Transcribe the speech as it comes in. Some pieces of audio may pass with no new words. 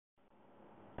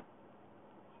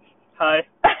Hi.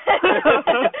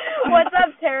 What's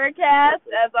up, TerraCast?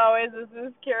 As always, this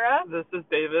is Kira. This is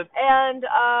David. And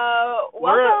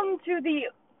welcome to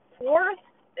the fourth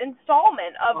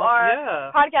installment of our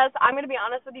podcast. I'm going to be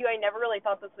honest with you, I never really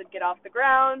thought this would get off the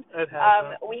ground. It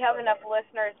has. We have enough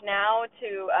listeners now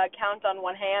to count on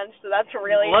one hand, so that's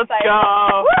really Let's exciting.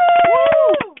 Go!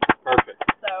 Woo! Perfect.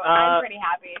 So I'm pretty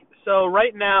happy. So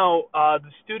right now, the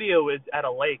studio is at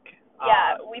a lake.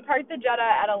 Yeah, we parked the Jetta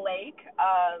at a lake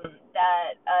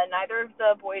that neither of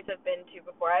the boys have been to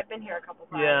before. I've been here a couple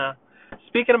times. Yeah.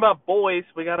 Speaking about boys,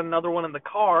 we got another one in the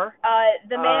car.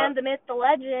 The man, the myth, the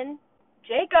legend,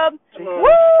 Jacob. Woo!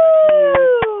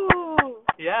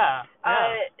 Yeah.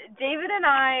 David and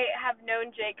I have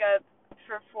known Jacob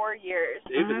for 4 years.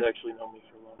 David's actually known me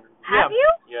for longer. Have you?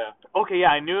 Yeah. Okay, yeah,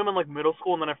 I knew him in middle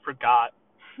school and then I forgot.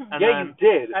 And yeah, you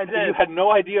did. I did. You had no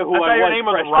idea who I was. I thought your name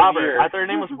was Robert. Year. I thought your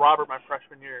name was Robert my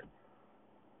freshman year.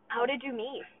 How did you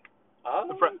meet?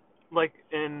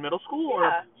 In middle school?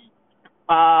 Yeah.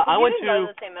 Or, I went to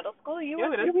the same middle school. We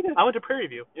did. I went to Prairie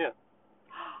View. Yeah.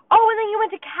 Oh, and then you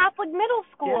went to Catholic middle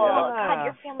school. Yeah. God,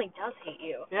 your family does hate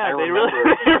you. Yeah,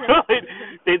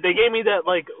 they they gave me that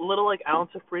little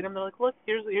ounce of freedom. They're like, look,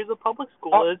 here's a public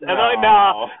school is, and I'm like,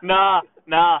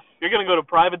 nah, you're gonna go to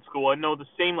private school and know the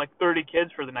same 30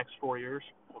 kids for the next 4 years.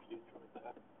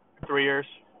 3 years.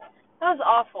 That was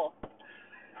awful.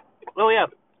 Oh yeah,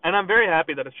 and I'm very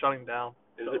happy that it's shutting down.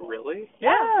 Is it really?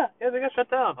 Yeah, they got shut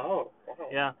down. Oh, wow.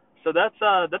 Yeah, so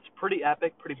that's pretty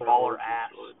epic, pretty baller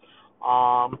ass.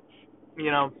 All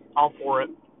for it.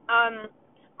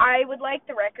 I would like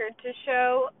the record to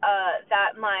show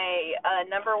that my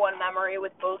number one memory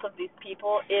with both of these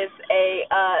people is a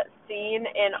scene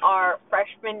in our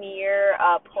freshman year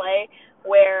play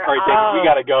where all right, David, we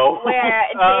gotta go. Where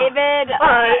David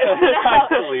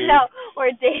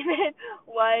where David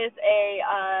was a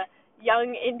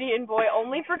young Indian boy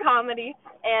only for comedy,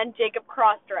 and Jacob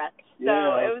cross-dressed. So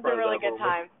it was a really good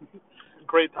time.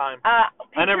 Great time.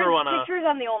 I never wanna pictures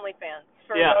on the OnlyFans.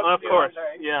 Of course.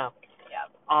 Wondering. Yeah.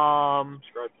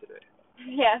 Subscribe today.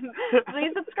 Yeah.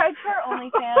 Please subscribe to our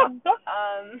OnlyFans.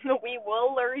 We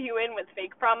will lure you in with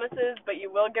fake promises, but you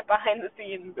will get behind the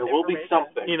scenes. There will be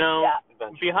something.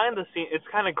 Behind the scenes, it's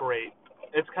kind of great.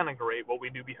 It's kind of great what we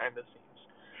do behind the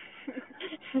scenes.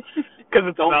 Because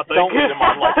it's nothing. Don't lead them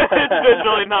on like that. It's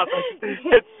visually nothing.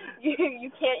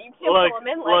 You can't pull them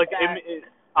in like that.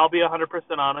 I'll be 100%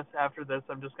 honest. After this,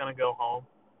 I'm just gonna go home.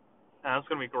 And it's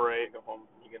gonna be great. Go home.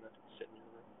 You're gonna sit in your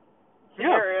room. In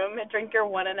your room and drink your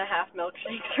 1.5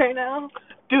 milkshakes right now.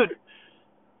 Dude.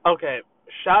 Okay.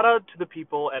 Shout out to the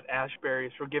people at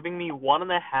Ashbury's for giving me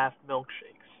 1.5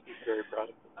 milkshakes. He's very proud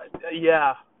of them.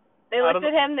 Yeah. They looked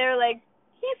at him. They're like,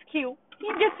 he's cute.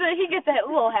 He gets a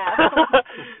little half.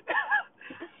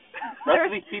 Rest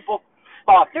of these people.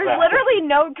 Fuck There's that. literally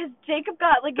no, because Jacob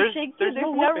got a shake too. There's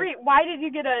no why did you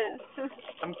get a?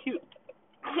 I'm cute.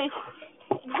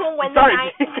 When sorry,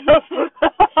 Jacob.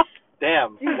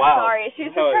 Damn. Wow. Sorry,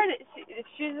 she's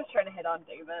just trying to hit on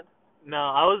David. No,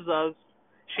 I was.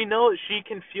 She knows. She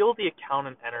can feel the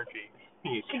accountant energy.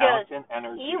 She goes,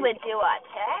 energy. he would do our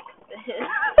taxes.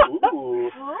 Ooh.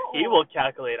 He will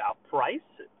calculate our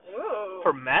prices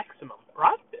for maximum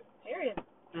profit. Serious.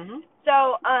 Mhm.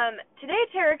 So, today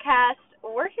at TerraCast,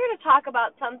 we're here to talk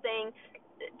about something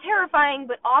terrifying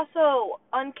but also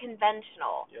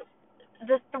unconventional. Yep.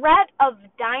 The threat of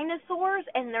dinosaurs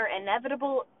and their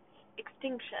inevitable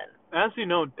extinction. As you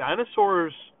know,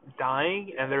 dinosaurs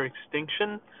dying and their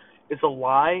extinction is a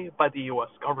lie by the U.S.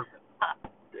 government.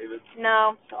 David.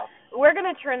 No. Stop. We're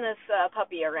going to turn this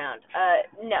puppy around.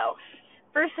 No.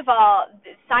 First of all,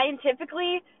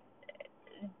 scientifically,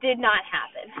 did not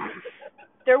happen.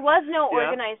 There was no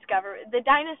organized government. The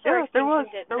dinosaur extinction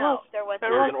did. There was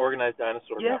an organized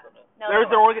dinosaur government. No, there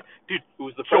was an Dude,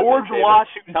 who's the George president?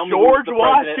 Washington. Tell me George who's the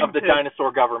president Washington of the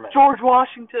dinosaur government. George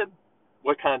Washington.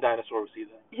 What kind of dinosaur was he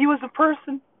then? He was a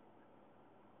person.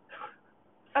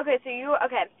 Okay, so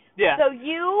Yeah. So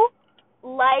you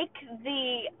like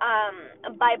the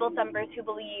Bible thumpers who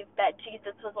believe that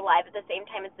Jesus was alive at the same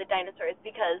time as the dinosaurs,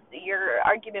 because your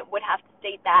argument would have to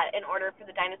state that in order for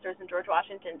the dinosaurs and George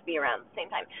Washington to be around at the same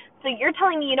time. So you're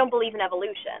telling me you don't believe in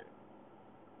evolution?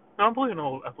 I don't believe in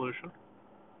evolution.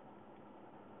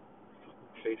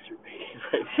 Face your pain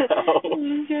right now.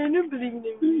 I don't believe in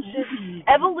evolution.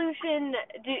 Evolution.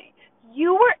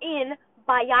 You were in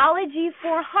Biology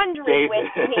 400 with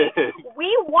me. We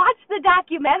watched the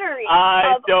documentary.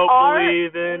 I don't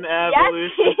believe in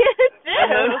evolution.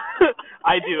 Yes,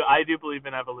 you do. I do believe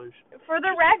in evolution. For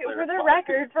the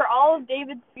record, for all of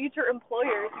David's future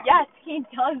employers, yes, he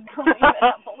does believe in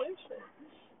evolution.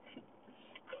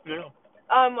 Yeah.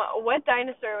 What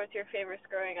dinosaur was your favorite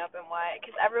growing up and why?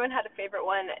 Because everyone had a favorite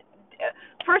one.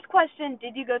 First question,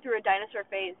 did you go through a dinosaur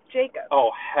phase? Jacob. Oh,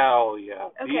 hell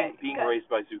yeah. Okay, Being good. raised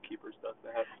by zookeepers does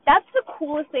that. That's the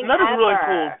coolest thing That is ever. really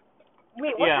cool.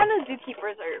 Wait, what kind of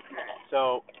zookeepers are your parents?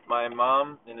 So, my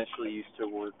mom initially used to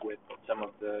work with some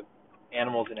of the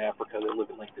animals in Africa that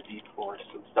live in, like, the deep forests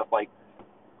and stuff like,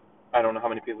 I don't know how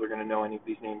many people are going to know any of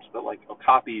these names, but, like,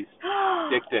 okapis,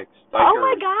 dik-diks, dikers, oh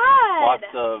my god!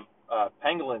 lots of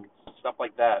pangolins, stuff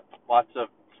like that, lots of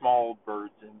small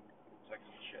birds and insects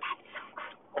and shit.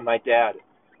 And my dad,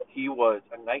 he was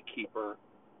a night keeper,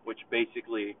 which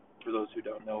basically, for those who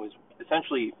don't know, is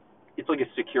essentially, it's like a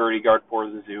security guard for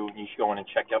the zoo, and you should go in and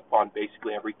check up on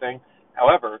basically everything.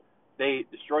 However, they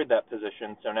destroyed that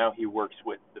position, so now he works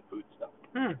with the food stuff.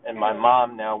 And my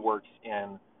mom now works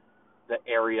in the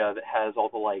area that has all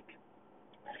the, like,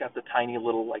 it's got the tiny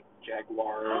little, like,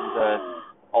 jaguar and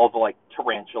all the, like,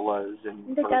 tarantulas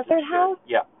and the birds desert and shit. house?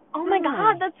 Yeah. Oh my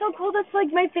god, that's so cool. That's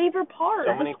like my favorite part.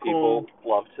 So many people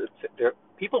love to sit there.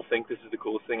 People think this is the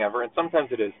coolest thing ever, and sometimes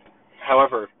it is.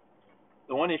 However,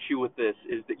 the one issue with this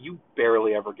is that you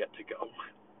barely ever get to go.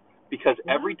 Because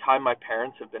every time my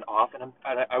parents have been off, and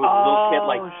I was a little kid,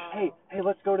 like, hey,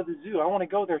 let's go to the zoo. I want to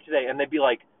go there today. And they'd be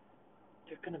like,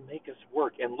 they're going to make us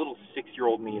work. And little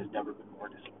 6-year-old me has never been more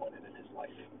disappointed in his life.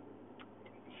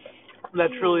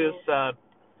 That truly is sad.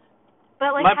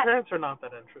 But like my parents are not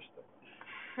that interesting.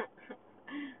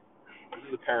 This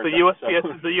is a parent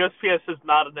the USPS is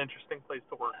not an interesting place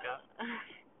to work at.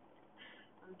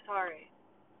 I'm sorry.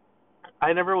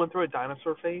 I never went through a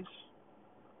dinosaur phase.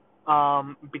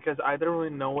 Because I didn't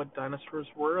really know what dinosaurs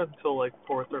were until like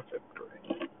 4th or 5th grade.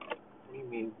 What do you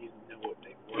mean you didn't know what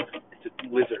they were? It's a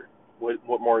lizard.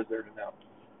 What more is there to know?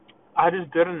 I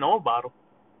just didn't know about them.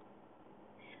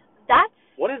 That's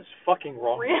what is fucking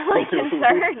wrong? Really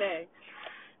concerning.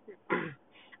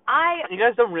 You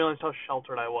guys don't realize how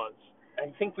sheltered I was.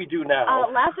 I think we do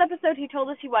now. Last episode, he told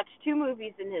us he watched 2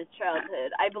 movies in his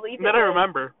childhood. I believe that I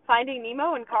remember. Finding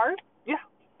Nemo and Cars. Yeah.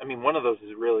 I mean, one of those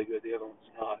is really good. The other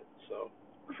one's not. So.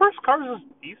 The first Cars is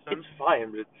decent. It's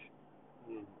fine, but it's.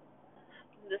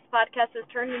 This podcast has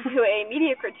turned into a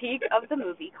media critique of the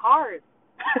movie Cars.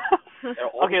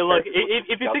 Okay, look,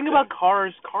 if you think about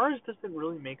Cars doesn't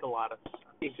really make a lot of sense.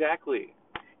 Exactly.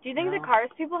 Do you think the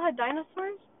Cars people had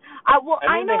dinosaurs? Well,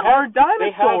 I mean, know. They are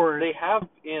dinosaurs. They have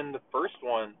in the first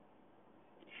one,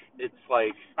 it's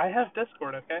like... I have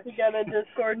Discord, okay? You got a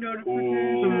Discord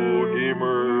notification. Ooh,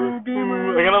 gamer.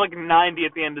 I got like 90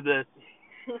 at the end of this.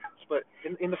 But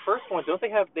in the first one, don't they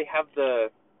have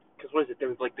the... Because what is it? There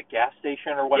was like the gas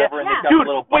station or whatever, and they've got Dude,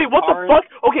 the little wait, what cars. the fuck?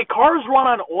 Okay, cars run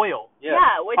on oil.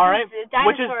 Yeah, which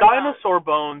is dinosaur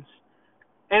bones.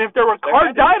 And if there were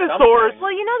car dinosaurs...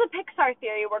 Well, you know the Pixar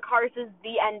theory where Cars is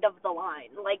the end of the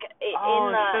line. Like, in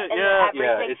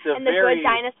everything. It's a and the very good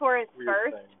dinosaur is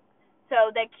first. Thing. So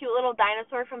that cute little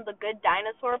dinosaur from The Good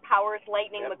Dinosaur powers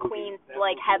Lightning McQueen's,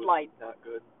 headlights. Not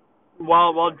good.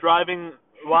 While Lightning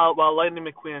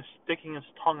McQueen is sticking his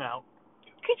tongue out.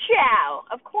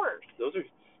 Ka-chow! Of course. Those are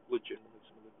legitimately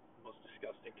some of the most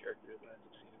disgusting character designs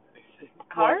I've seen in anything.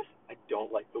 Cars? I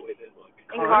don't like the way they look. In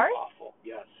Cars? Awful.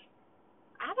 Yes.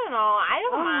 I don't know. I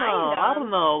don't mind them. I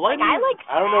don't know. I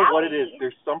don't know what it is.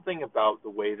 There's something about the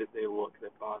way that they look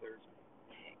that bothers me.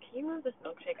 Can you move this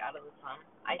milkshake out of the sun?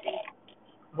 I think...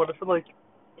 What if it's going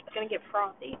to get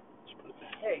frothy?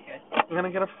 There you go. I'm going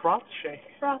to get a froth shake.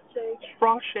 Froth shake.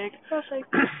 Froth shake. Froth shake.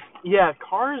 Yeah,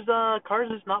 Cars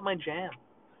is not my jam.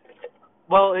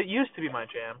 Well, it used to be my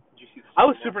jam. Did you see I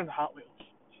was super into Hot Wheels. Did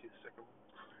you see the second one?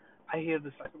 I hated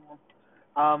the second one.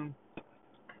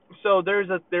 So there's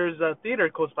a theater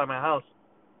close by my house.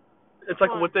 It's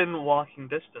like within walking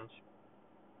distance.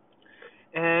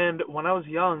 And when I was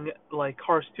young, like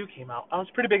Cars 2 came out. I was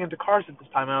pretty big into Cars at this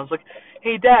time, and I was like,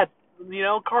 "Hey, Dad,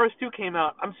 Cars 2 came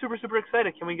out. I'm super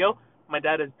excited. Can we go?" My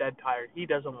dad is dead tired. He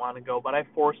doesn't want to go, but I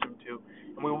force him to.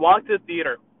 And we walk to the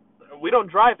theater. We don't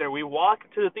drive there. We walk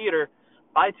to the theater,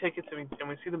 buy tickets, and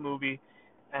we see the movie.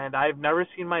 And I've never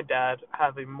seen my dad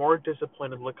have a more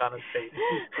disappointed look on his face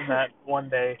than that one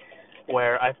day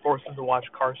where I forced him to watch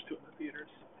Cars 2 in the theaters.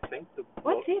 I think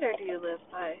what theater do you live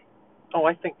by? Oh,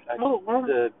 I think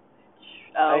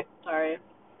sorry.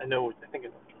 I know. I think I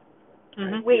know.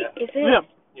 Mm-hmm. Wait, is it?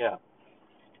 Yeah.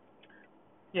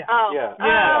 Yeah. Oh. Yeah.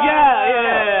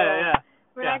 Yeah.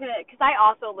 We're not gonna, because I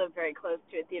also live very close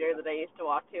to a theater that I used to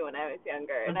walk to when I was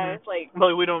younger, and I was like,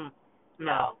 but we don't.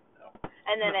 No.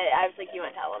 And then I was like, you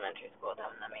went to elementary school, that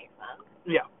makes sense.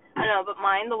 Yeah. I know, but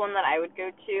mine, the one that I would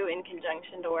go to in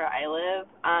conjunction to where I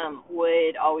live,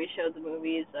 would always show the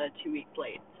movies 2 weeks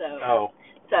late. So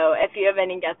if you have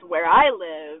any guess where I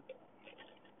live,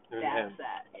 That's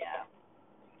that. Yeah.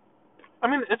 I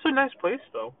mean, it's a nice place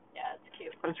though. Yeah, it's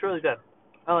cute. It's really good.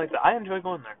 I like that. I enjoy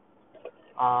going there.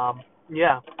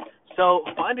 Yeah. So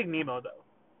Finding Nemo though,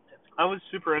 I was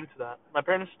super into that. My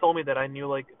parents told me that I knew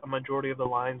like a majority of the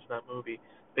lines in that movie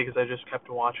because I just kept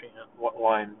watching it. What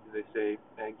line do they say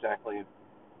exactly?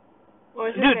 What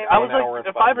was your Dude, favorite? I was like 1 hour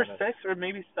and 5 or 6 minutes. or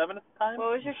maybe 7 at the time.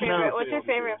 What was your No. favorite? What's your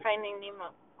favorite Finding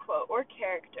Nemo quote or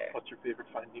character? What's your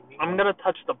favorite Finding Nemo? I'm gonna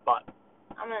touch the butt.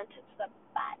 I'm gonna touch the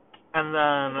butt. And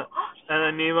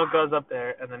then Nemo goes up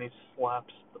there and then he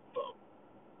slaps the boat.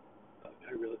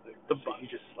 I really think The butt. he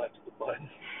just slaps the butt.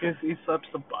 He slaps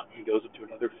the butt. He goes up to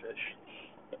another fish.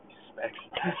 He smacks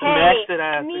it. He smacks it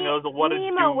ass and goes, "What a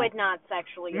Nemo dude." would not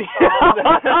sexually assault.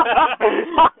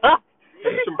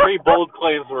 Some pretty bold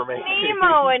claims were made.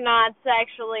 Nemo would not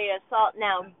sexually assault.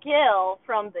 Now, Gil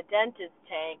from the dentist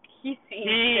tank, he sees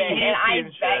shit, and I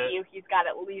bet you he's got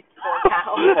at least 4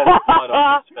 counts. He has blood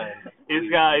on his face. He's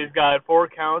got 4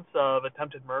 counts of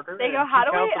attempted murder. They go, how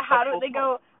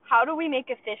do we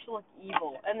make a fish look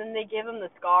evil? And then they give him the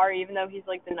scar, even though he's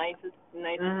like the nicest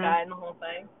guy in the whole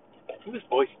thing. He was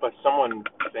voiced by someone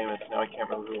famous. Now I can't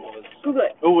remember who it was. Who's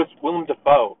it? Oh, it was Willem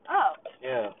Dafoe. Oh.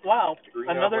 Yeah. Wow. Green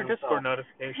Another Goblin Discord himself.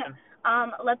 notification.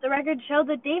 Let the record show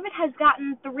that David has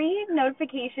gotten 3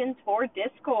 notifications for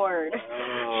Discord.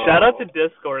 Oh. Shout out to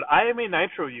Discord. I am a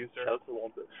Nitro user. Shout out to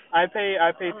Walter. I pay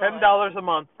 $10 a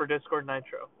month for Discord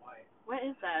Nitro. What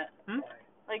is that?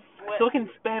 Like what? So I can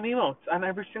spam emotes on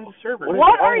every single server.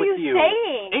 What are wrong you with you?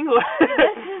 saying? English.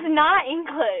 This is not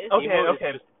English. Okay, Emote is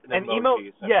okay. just An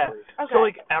emoji, emote, yeah. Okay. So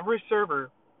like every server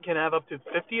can have up to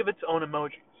 50 of its own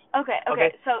emojis. Okay.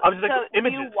 Okay. So, I was like, so do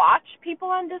images. you watch people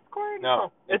on Discord?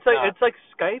 No. It's like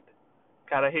Skype.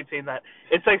 God, I hate saying that.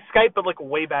 It's like Skype, but like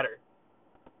way better.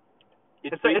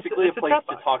 It's It's basically a a place chat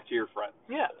to box. talk to your friends.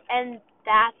 Yeah. And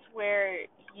that's where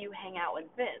you hang out with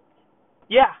Vince.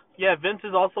 Yeah. Vince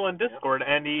is also in Discord,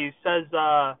 and he says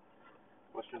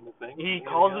What's in the thing? he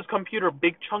calls his computer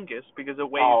Big Chungus because it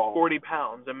weighs 40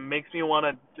 pounds and makes me want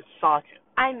to sock him.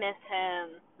 I miss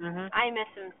him. Mhm. I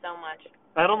miss him so much.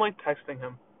 I don't like texting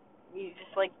him. You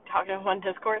just like talking to him on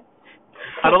Discord?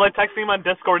 I don't like texting him on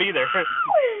Discord either.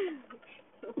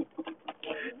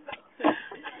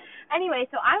 Anyway,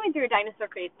 so I went through a dinosaur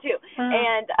craze too,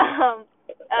 and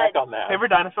Back on that. Favorite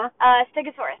dinosaur?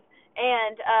 Stegosaurus.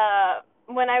 And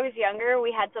when I was younger,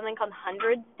 we had something called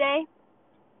Hundreds Day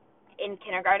in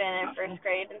kindergarten and first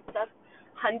grade and stuff.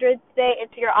 Hundreds Day,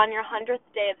 it's on your 100th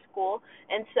day of school,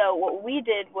 and so what we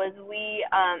did was we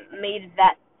made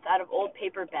vests out of old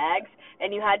paper bags,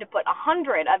 and you had to put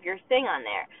 100 of your thing on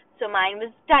there. So mine was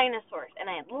dinosaurs, and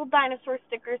I had little dinosaur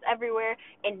stickers everywhere,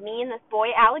 and me and this boy,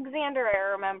 Alexander,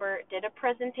 I remember, did a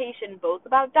presentation both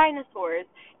about dinosaurs,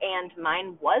 and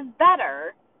mine was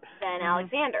better than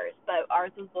Alexander's, but ours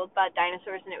was both about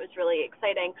dinosaurs, and it was really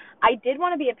exciting. I did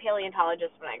want to be a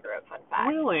paleontologist when I grew up, fun fact.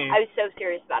 Really? I was so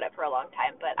serious about it for a long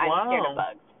time, but I'm scared of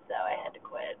bugs, so I had to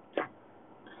quit.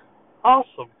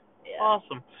 Awesome. Yeah.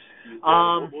 Awesome.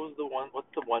 What was the one? What's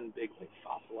the one big like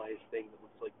fossilized thing that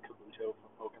looks like Kabuto from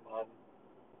Pokemon?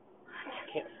 I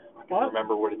can't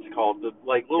remember what it's called. The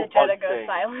like little the bug Jetta goes thing.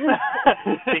 silent.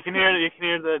 you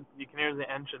can hear the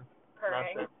engine.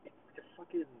 Purring. That's it. It's a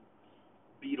fucking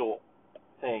beetle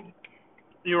thing.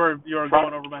 You were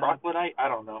going over my head. Troglodyte? I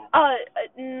don't know.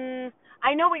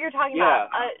 I know what you're talking about.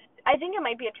 I think it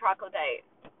might be a troglodyte.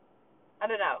 I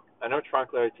don't know. I know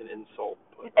troglodyte's an insult.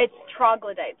 But It's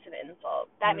troglodyte's an insult.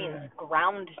 That means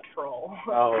ground troll.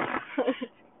 Oh.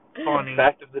 Funny.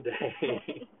 Fact of the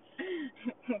day.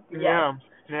 Yeah.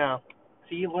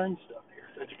 See, you learn stuff here.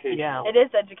 It's educational. Yeah. It is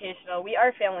educational. We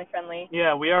are family friendly.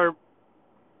 Yeah, we are.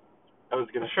 I was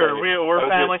gonna Sure, say. we're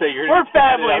family. We're We're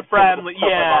family friendly. We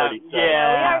Yeah. We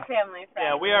are family friendly.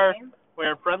 Yeah, we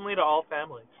are friendly to all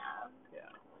families.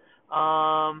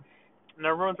 Yeah.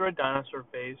 Never went through a dinosaur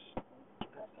phase.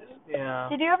 Yeah.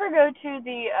 Did you ever go to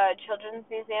the Children's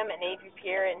Museum at Navy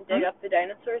Pier and dig up the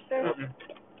dinosaurs there?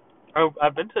 Oh,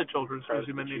 I've been to the Children's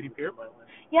Museum at Navy Pier.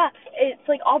 Yeah, it's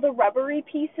like all the rubbery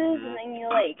pieces, and then you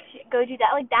like go do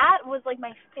that. Like that was like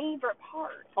my favorite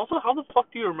part. Also, how the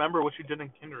fuck do you remember what you did in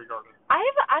kindergarten? I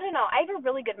don't know. I have a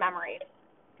really good memory.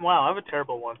 Wow, I have a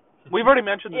terrible one. We've already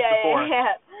mentioned this before.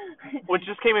 Yeah. Which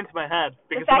just came into my head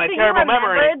because the of my fact terrible that you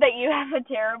memory. remembered that you have a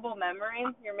terrible memory,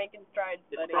 you're making strides,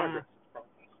 buddy.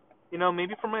 You know,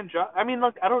 maybe for my job. I mean,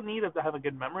 look, I don't need to have a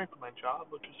good memory for my job,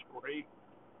 which is great.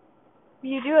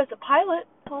 You do as a pilot,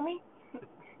 homie.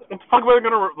 What the fuck am I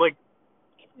gonna like?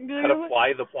 How to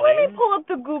fly the Let plane? me pull up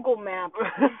the Google map.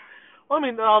 Well, I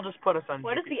mean, I'll just put us on.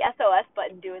 What GPS. does the SOS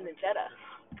button do in the Jetta?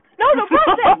 No,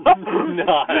 press it.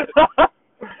 Not.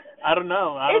 I don't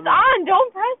know. It's on.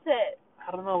 Don't press it.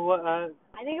 I don't know what. I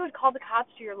think it would call the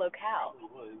cops to your locale. It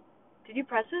would. Did you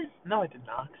press it? No, I did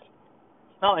not.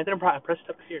 No, I didn't. I pressed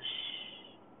up here.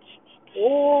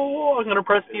 Oh, I'm gonna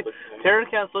press the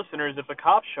Terracast listeners. If the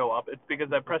cops show up, it's because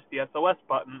I pressed the SOS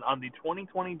button on the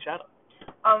 2020 Jetta.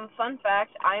 Fun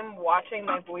fact: I'm watching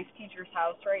my voice teacher's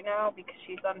house right now because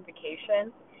she's on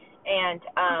vacation, and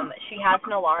she has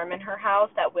an alarm in her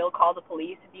house that will call the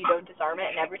police if you don't disarm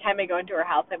it. And every time I go into her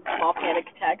house, I have a small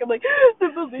panic attack. I'm like, the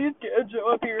police can't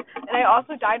show up here. And I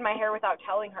also dyed my hair without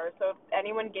telling her, so if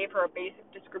anyone gave her a basic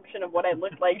description of what I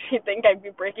looked like, she'd think I'd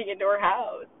be breaking into her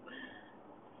house.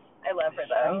 I love her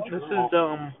though. This is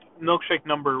milkshake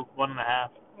number 1.5.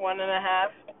 1.5.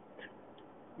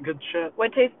 Good shit.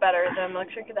 What tastes better, the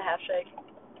milkshake or the half shake?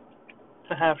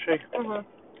 The half shake. Mhm.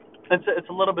 It's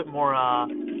a little bit more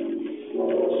smooth.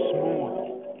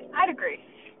 I'd agree.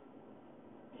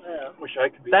 Wish I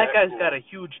could be That guy's cool. got a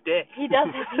huge dick. He does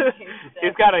have a huge dick.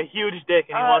 He's got a huge dick,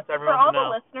 and he wants everyone to know. For all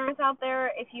the listeners out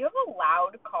there, if you have a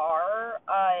loud car,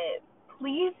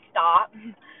 please stop.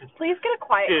 Please get a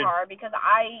quiet car because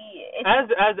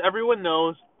As everyone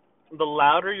knows, the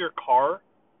louder your car,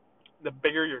 the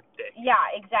bigger your dick. Yeah,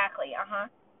 exactly.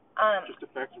 Just a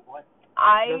fact of life.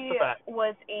 I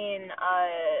was in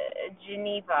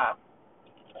Geneva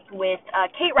with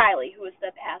Kate Riley, who was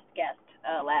the past guest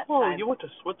last time. Oh, you went to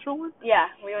Switzerland? Yeah,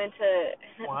 we went to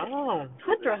Wow.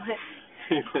 Switzerland.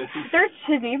 There's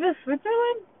Geneva,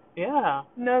 Switzerland? Yeah.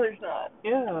 No, there's not.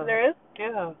 Yeah. There is?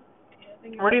 Yeah.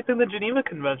 Where do you think the Geneva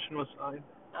Convention was signed?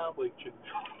 Oh. Lake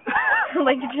Geneva.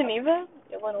 Lake Geneva?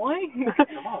 Illinois?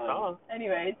 Come on.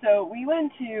 Anyway, so we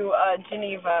went to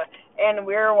Geneva, and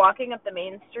we were walking up the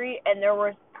main street, and there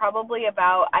was probably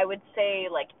about, I would say,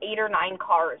 like 8 or 9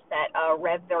 cars that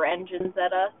revved their engines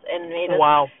at us and made us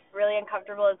really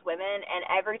uncomfortable as women, and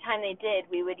every time they did,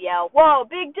 we would yell, "Whoa,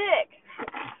 big dick!"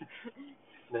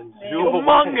 Then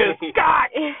humongous cock!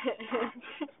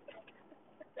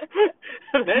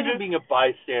 Imagine being a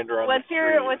bystander on the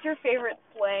street. What's your favorite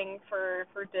slang for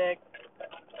dick?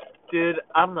 Dude,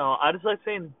 I don't know. I just like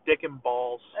saying dick and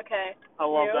balls. Okay. I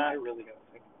love that. I really gotta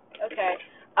think. Okay.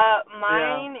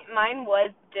 Mine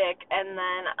was dick, and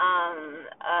then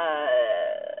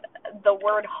the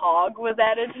word hog was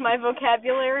added to my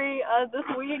vocabulary this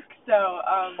week. So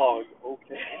hog.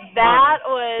 Okay. That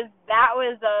was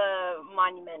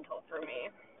monumental for me.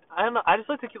 I don't know. I just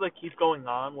like to keep going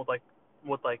on with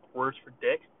words for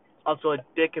dick. Also like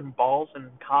dick and balls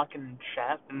and cock and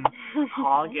shaft and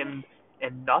hog and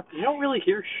nuts. You don't really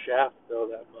hear shaft though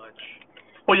that much.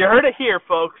 Well, you heard it here,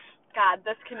 folks. God,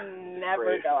 this can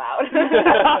never go out.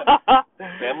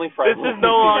 Family friendly. This is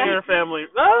no longer family. It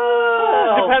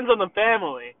depends on the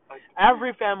family.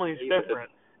 Every family is different,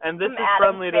 and this is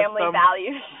friendly to family some.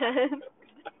 values.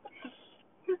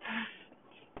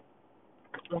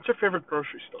 What's your favorite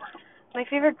grocery store? My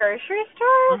favorite grocery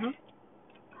store? Mm-hmm.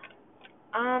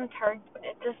 Target.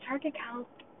 Does Target count?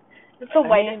 It's the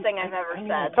whitest thing I've ever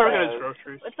said. Target is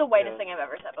groceries. It's the whitest thing I've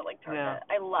ever said, but like Target. Yeah.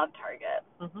 I love Target.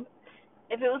 Mm-hmm.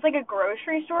 If it was like a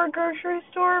grocery store,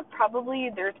 probably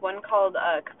there's one called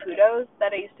Caputo's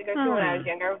that I used to go to when I was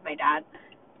younger with my dad.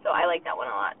 So I like that one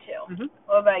a lot too. Mm-hmm.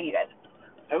 What about you guys?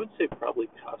 I would say probably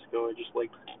Costco. I just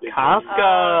like Costco.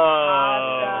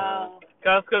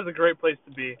 Costco's a great place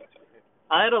to be.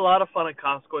 I had a lot of fun at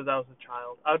Costco as I was a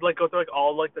child. I would go through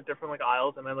all the different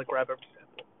aisles and then grab every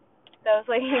sample. That was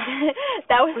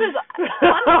that was his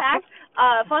fun fact.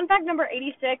 Fun fact number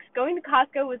 86: going to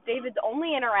Costco was David's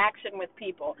only interaction with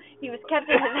people. He was kept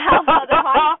in his house other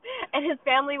times, and his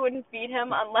family wouldn't feed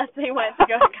him unless they went to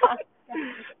go to Costco.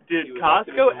 Dude,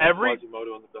 Costco every.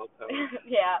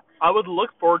 Yeah. I would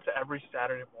look forward to every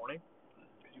Saturday morning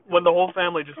when the whole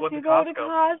family just went to Costco. Go to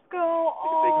Costco.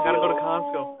 Oh. Gotta go to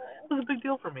Costco. It was a big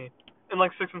deal for me in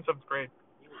 6th and 7th grade.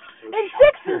 In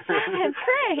 6th and 7th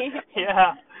grade.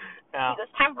 Yeah. Yeah.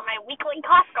 It's time for my weekly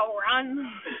Costco run.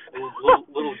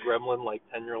 Little gremlin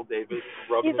 10-year-old David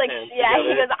rubbing his hands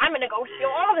together. He goes, I'm gonna go steal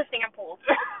all the samples.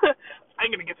 I'm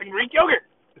gonna get some Greek yogurt.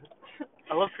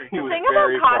 I love Greek yogurt.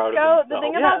 The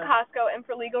thing about Costco, and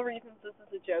for legal reasons this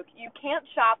is a joke, you can't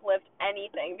shoplift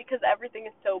anything because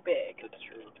everything is so big. That's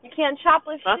true. You can't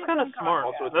shoplift. That's kind of smart.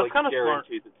 Also, it's that's kind of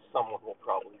guaranteed that someone will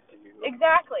probably see you.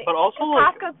 Exactly. But also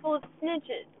Costco's full of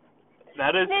snitches.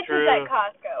 That is snitches true. at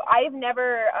Costco. I've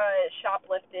never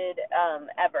shoplifted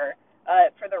ever,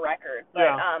 for the record. But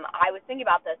I was thinking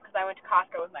about this because I went to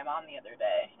Costco with my mom the other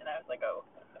day, and I was like, oh.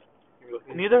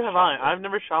 Neither have I. I've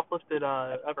never shoplifted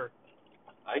ever.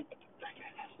 I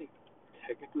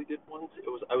technically did once.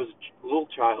 I was a little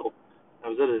child.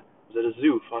 I was at a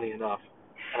zoo, funny enough,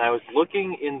 And I was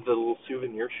looking in the little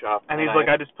souvenir shop. And he's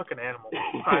like, I just took an animal.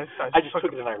 I just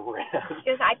took it and I ran.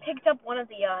 Because I picked up one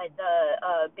of the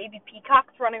baby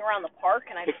peacocks running around the park,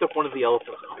 and I picked up one of the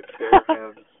elephants with my bare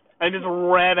hands. I just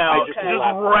ran out. I just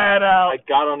ran out. I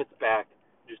got on its back.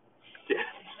 Just did.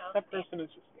 That person is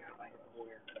just...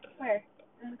 Where?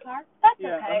 In the car? That's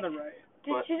okay. On the right.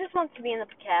 Dude, she just wants to be in the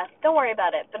podcast. Don't worry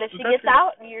about it. But if she gets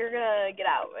out, you're gonna get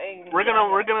out.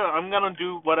 I'm gonna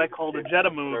do what I call the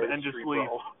Jetta move and just leave.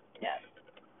 Yes.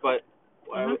 But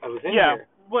I was in here.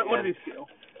 What did he steal?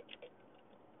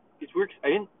 It's weird. I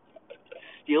didn't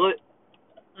steal it,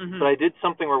 but I did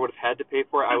something where I would have had to pay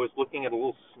for it. I was looking at a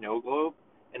little snow globe,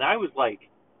 and I was like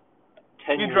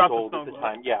 10 years old at the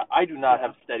time. Yeah, I do not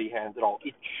have steady hands at all.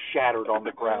 It shattered on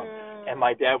the ground, and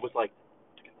my dad was like,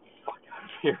 "Get the fuck out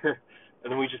of here." And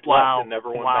then we just left and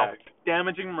never went back.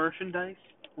 Damaging merchandise?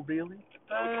 Really?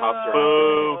 The cops are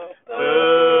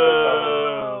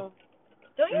Boo.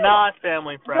 Not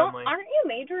family friendly. Aren't you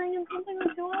majoring in something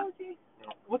with zoology?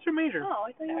 No. What's your major? Oh,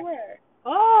 I thought you were.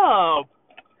 Oh.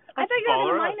 I thought you had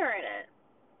a minor in it.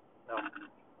 No,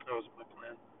 that wasn't my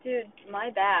plan. Dude, my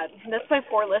bad. That's my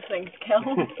poor listening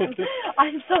skills.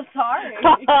 I'm so sorry.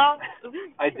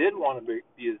 I did want to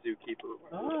be a zookeeper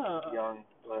when I was young,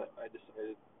 but I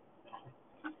decided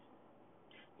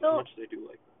how much they do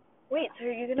like that. Wait, so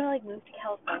are you gonna like move to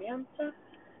California and stuff?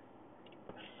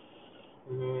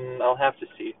 I'll have to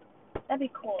see. That'd be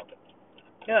cool.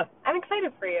 Yeah. I'm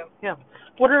excited for you. Yeah.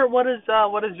 What is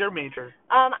your major?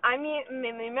 I'm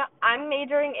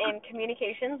majoring in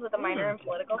communications with a minor in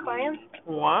political science.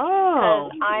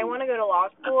 Wow. Because I want to go to law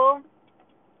school.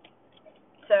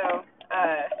 So,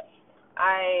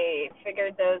 I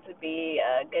figured those would be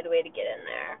a good way to get in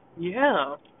there.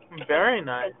 Yeah. Very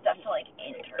nice. Good stuff to like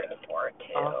intern for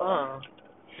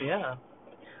too. Yeah.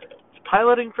 It's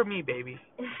piloting for me, baby.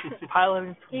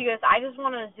 Piloting for me. He goes, I just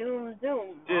want to zoom Dude,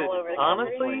 all over the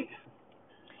country. Honestly,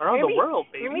 around the world,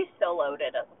 baby. You're gonna be so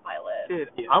loaded as a pilot. Dude,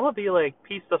 I'm gonna be like,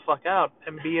 peace the fuck out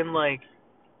and be in like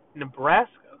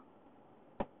Nebraska.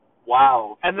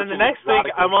 Wow. And then the next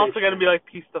week, I'm also gonna be like,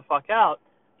 peace the fuck out,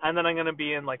 and then I'm gonna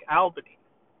be in like Albany.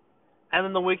 And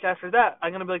then the week after that,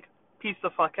 I'm gonna be like, peace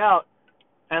the fuck out,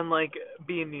 and like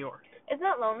be in New York. Isn't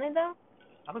that lonely though?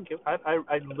 I don't give.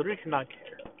 I literally cannot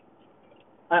care.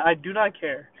 I do not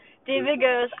care. David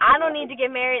goes, I don't need to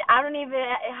get married. I don't even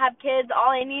have kids.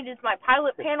 All I need is my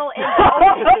pilot panel and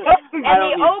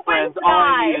the open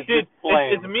sky. Dude,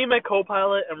 it's me and my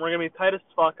co-pilot, and we're gonna be tight as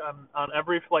fuck on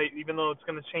every flight, even though it's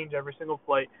gonna change every single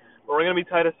flight. But we're gonna be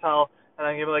tight as hell, and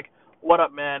I'm gonna be like, "What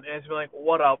up, man?" And it's gonna be like,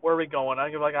 "What up? Where are we going?"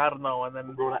 I'm gonna be like, "I don't know," and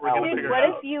then we're gonna figure it out.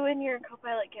 What if you and your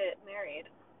co-pilot get married?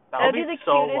 That'd be the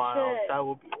so cutest wild. shit. That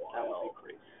would be wild. That would be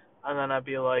crazy. And then I'd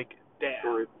be like,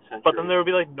 damn. But then there would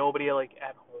be like nobody like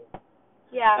at home.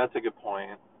 Yeah. That's a good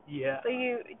point. Yeah. So do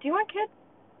you want kids?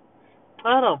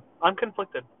 I don't know. I'm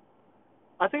conflicted.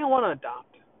 I think I want to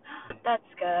adopt. That's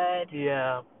good.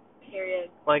 Yeah.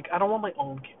 Period. Like, I don't want my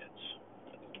own kids.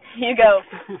 You go,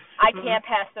 I can't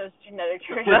pass those genetic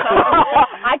traits on.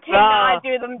 I cannot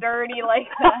do them dirty like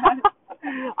that.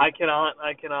 I cannot.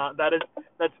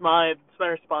 That's my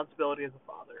responsibility as a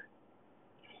father.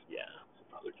 Yeah.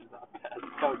 Father cannot pass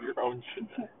down your own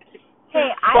genetics.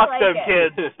 Hey, I Fuck like them it.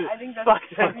 kids. I think that's Fuck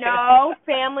them no,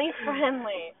 family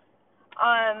friendly.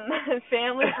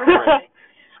 Family friendly.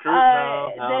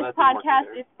 This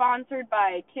podcast is sponsored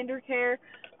by KinderCare.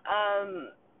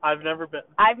 I've never been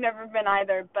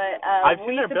either, but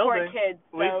we support kids.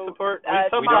 So,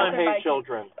 we don't hate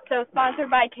children. So sponsored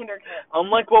by KinderCare.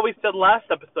 Unlike what we said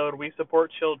last episode, we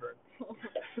support children.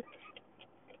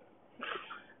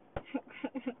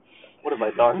 What have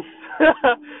I done?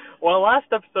 Well,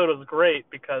 last episode was great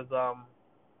because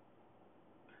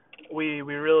we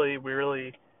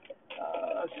really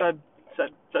said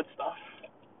stuff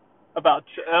about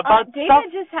David stuff.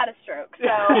 just had a stroke, so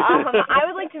I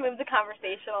would like to move the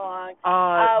conversation along.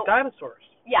 Dinosaurs.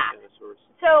 Yeah. Dinosaurs.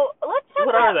 So let's talk.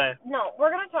 What are they? No,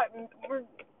 we're gonna talk. What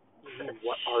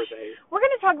are they? We're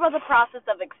gonna talk about the process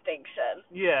of extinction.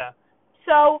 Yeah.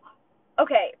 So,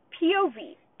 okay,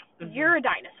 POV. Mm-hmm. You're a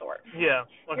dinosaur. Yeah.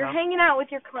 Okay. You're hanging out with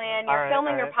your clan. You're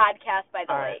filming your podcast by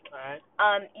the lake. All right.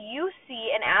 You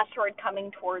see an asteroid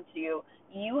coming towards you.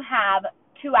 You have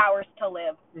 2 hours to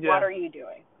live. Yeah. What are you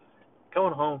doing?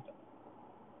 Going home.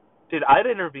 Dude, I'd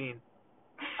intervene.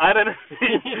 I would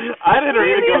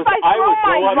go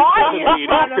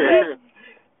up.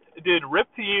 Dude, rip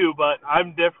to you, but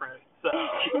I'm different. So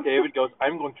David goes,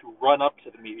 I'm going to run up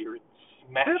to the meteor and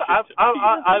smash it.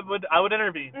 I would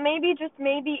intervene. Maybe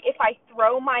if I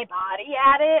throw my body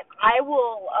at it, I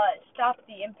will stop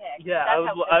the impact. Yeah,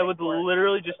 I would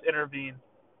literally just intervene.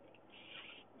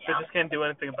 They just can't do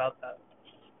anything about that.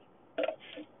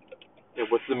 Yeah,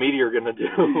 what's the meteor gonna do?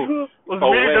 What's the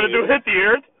meteor gonna do? Hit the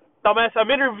Earth? Dumbass, I'm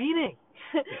intervening.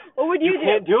 What would you do? You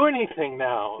can't do anything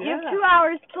now. You have 2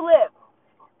 hours to live.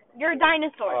 You're a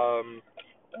dinosaur.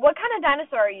 What kind of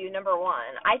dinosaur are you, number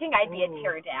one? I think I'd be a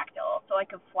pterodactyl, so I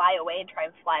could fly away and try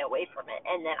and fly away from it,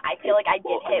 and then I feel like I'd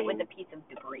get hit with a piece of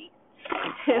debris.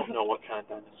 I don't know what kind of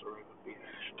dinosaur it would be,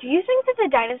 actually. Do you think that the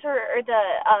dinosaur or the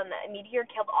meteor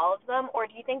killed all of them, or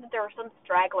do you think that there were some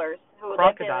stragglers who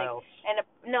Crocodiles. lived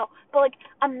in, no, but like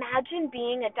imagine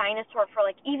being a dinosaur for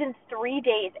like even 3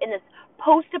 days in this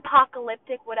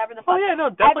post-apocalyptic whatever the fuck. Oh yeah, no,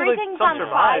 definitely everything's some on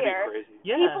survive. fire.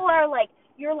 Yeah. People are like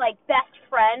your like best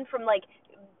friend from like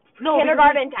no,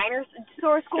 kindergarten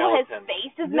dinosaur school. Skeleton. His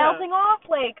face is melting off.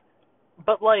 Like,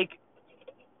 but like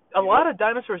a lot of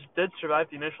dinosaurs did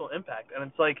survive the initial impact, and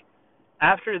it's like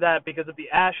after that, because of the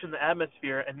ash in the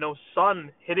atmosphere and no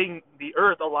sun hitting the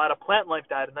Earth, a lot of plant life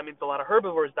died, and that means a lot of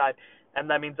herbivores died, and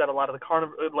that means that a lot of the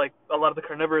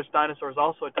carnivorous dinosaurs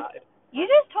also died. You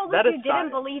just told us you science. didn't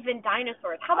believe in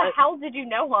dinosaurs. How the hell did you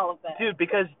know all of that? Dude,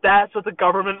 because that's what the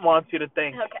government wants you to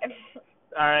think. Okay.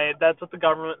 All right, that's what they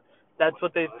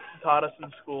taught us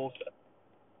in schools,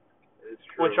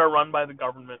 which are run by the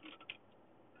government.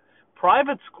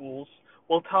 Private schools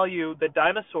will tell you that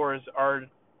dinosaurs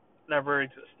never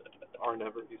existed.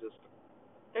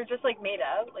 They're just like made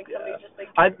up, like somebody just like.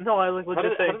 I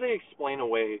legit how do they explain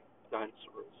away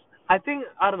dinosaurs? I think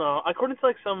I don't know. According to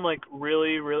like some like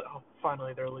really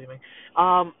finally they're leaving.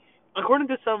 According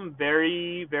to some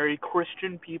very very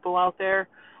Christian people out there,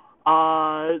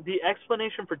 the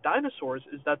explanation for dinosaurs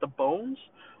is that the bones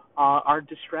are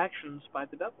distractions by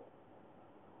the devil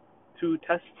to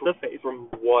test the faith. From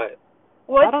what?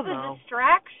 What's the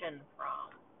distraction from?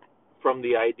 From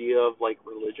the idea of like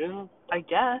religion, I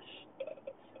guess.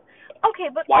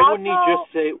 Okay, but why also, wouldn't he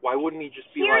just say? Why wouldn't he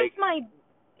just be like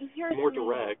more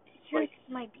direct? Here's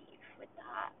my beef with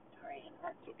that. Sorry,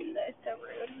 that's so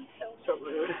rude. So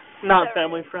rude. Not so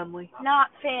family rude. friendly. Not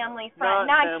family friendly.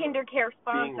 Not kinder care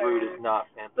sponsored. Being rude is not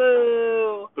family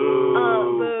Boo.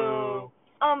 friendly.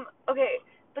 Boo. Okay.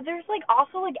 But there's like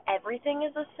also like everything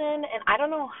is a sin, and I don't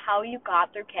know how you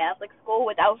got through Catholic school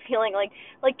without feeling like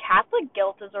Catholic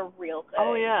guilt is a real thing.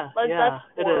 Oh yeah, that's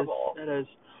horrible. It is.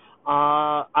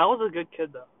 I was a good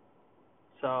kid though,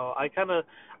 so I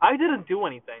didn't do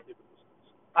anything.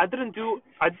 I didn't do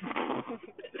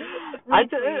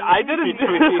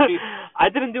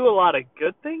a lot of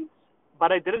good things,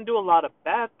 but I didn't do a lot of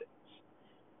bad things.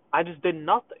 I just did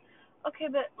nothing. Okay,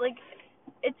 but like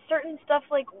it's certain stuff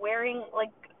like wearing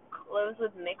like clothes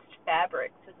with mixed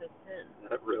fabrics is a sin.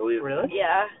 That really is. Really?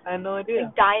 Yeah. I had no idea.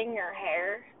 Like dyeing your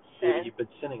hair. Dude, you've been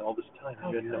sinning all this time.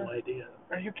 You had no idea.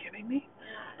 Are you kidding me?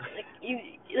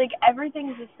 Like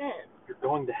everything's a sin. You're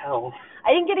going to hell.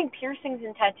 I think getting piercings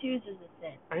and tattoos is a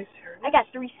sin. Are you serious? I got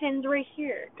 3 sins right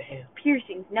here. Damn.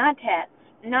 Piercings, not tats.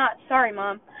 Sorry,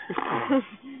 Mom.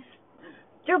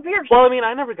 They're piercings. Well, I mean,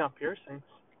 I never got piercings.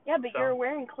 Yeah, but you're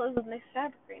wearing clothes with mixed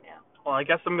fabric right now. Well, I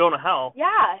guess I'm going to hell.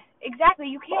 Yeah, exactly.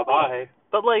 You can't win.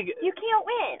 But like, you can't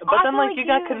win. But also, then like you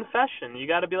got confession. You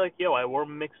got to be like, yo, I wore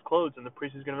mixed clothes, and the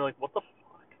priest is gonna be like, what the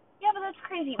fuck? Yeah, but that's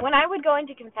crazy. When I would go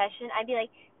into confession, I'd be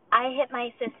like, I hit my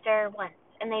sister once,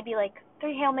 and they'd be like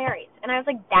 3 Hail Marys, and I was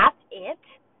like, that's it?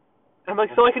 I'm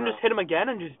like, so I can just hit him again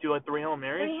and just do like 3 Hail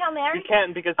Marys? 3 Hail Marys? You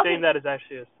can't, because saying that is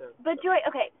actually a sin. But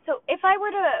so if I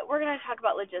were to, we're gonna talk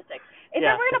about logistics. If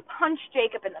I were to punch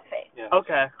Jacob in the face,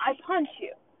 okay, I punch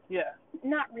you. Yeah.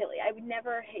 Not really. I would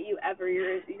never hit you ever.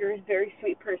 You're a very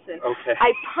sweet person. Okay.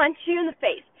 I punch you in the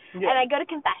face, and I go to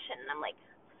confession, and I'm like,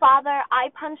 Father, I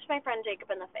punched my friend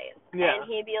Jacob in the face. Yeah. And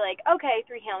he'd be like, okay,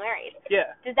 3 Hail Marys.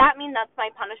 Yeah. Does that mean that's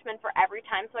my punishment for every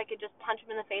time, so I could just punch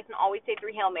him in the face and always say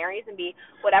 3 Hail Marys and be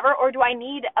whatever? Or do I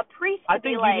need a priest to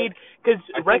be like... I think you need, because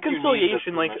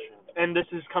reconciliation, like, and this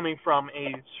is coming from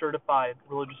a certified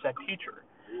religious ed teacher,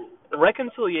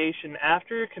 reconciliation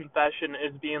after your confession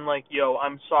is being like, yo,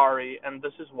 I'm sorry, and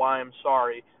this is why I'm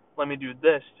sorry. Let me do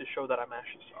this to show that I'm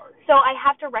actually sorry. So I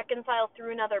have to reconcile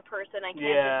through another person. I can't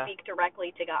just speak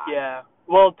directly to God. Yeah.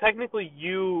 Well, technically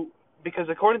because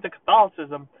according to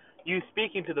Catholicism, you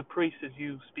speaking to the priest is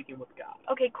you speaking with God.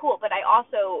 Okay, cool. But I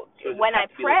also, when I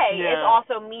pray, it's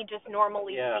also me just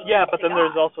normally speaking Yeah, but to then God.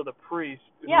 there's also the priest.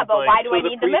 Yeah, but why do I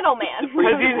need the middleman?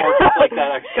 Wait a minute. He's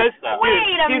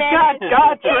got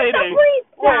God training. Get the priest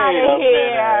out of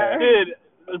here. Dude,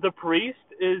 the priest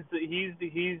is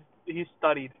he's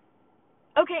studied.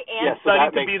 Okay, and so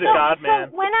studying to be the God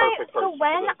man. So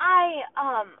when I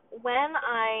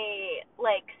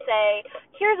like say,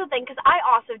 here's the thing, because I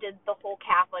also did the whole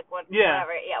Catholic one. Yeah.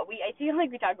 Whatever. Yeah. I feel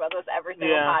like we talk about this every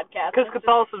single podcast. Because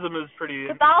Catholicism is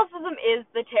pretty. Catholicism is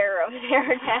the terror of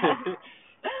America.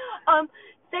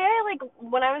 Say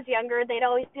when I was younger, they'd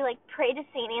always be like, pray to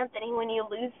St. Anthony when you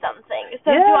lose something.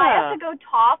 So do I have to go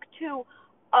talk to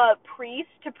a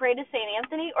priest to pray to St.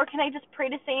 Anthony, or can I just pray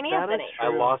to St. Anthony? I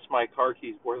lost my car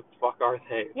keys. Where the fuck are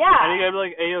they? Yeah. And you gotta be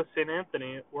like, ayo, St.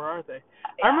 Anthony, where are they?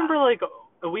 Yeah. I remember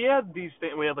we had these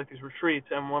retreats,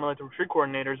 and one of the retreat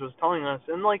coordinators was telling us,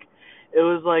 and it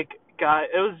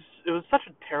was such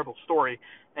a terrible story,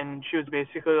 and she was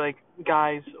basically like,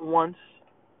 guys, once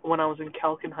when I was in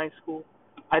Calc in high school,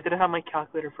 I didn't have my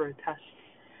calculator for a test,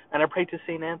 and I prayed to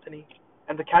St. Anthony,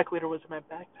 and the calculator was in my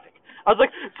backpack. I was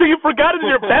like, so you forgot it in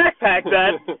your backpack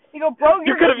then? You go, bro,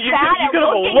 you could have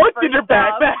looked in your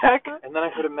backpack. And then I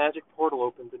heard a magic portal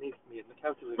open beneath me, and the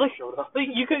calculator showed up.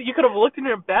 You could have looked in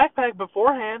your backpack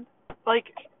beforehand. I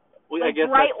guess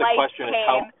that's the question: is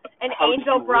how an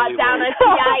angel brought really down a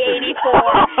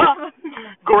TI-84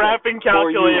 graphing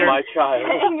calculator. For you, my child.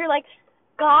 And you're like,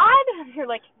 God? And you're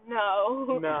like,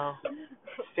 no.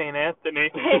 St. Anthony.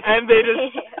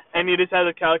 And you just have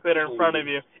the calculator in front of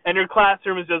you. And your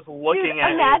classroom is just looking at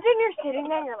you. Imagine you're sitting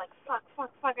there and you're like,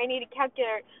 fuck, I need a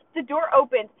calculator. The door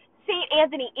opens. St.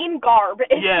 Anthony in garb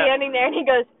is standing there, and he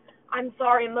goes, I'm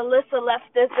sorry, Melissa left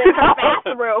this in her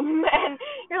bathroom. And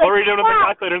you're like, what were you doing with the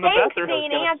calculator in the bathroom?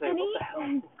 St. Anthony.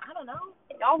 I don't know.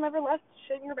 Y'all never left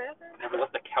shit in your bathroom? Never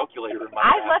left a calculator in my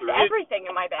bathroom. I've left everything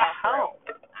in my bathroom.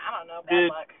 I don't know,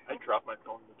 bad luck. I dropped my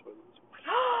phone in the toilet this morning.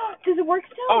 Does it work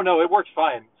still? Oh, no, it works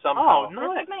fine somehow. Oh,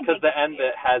 nice. Because the end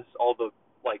that has all the,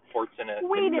 ports in it.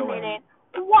 Wait a minute.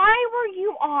 Why were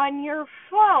you on your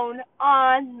phone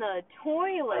on the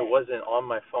toilet? I wasn't on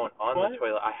my phone on the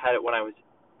toilet. I had it when I was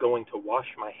going to wash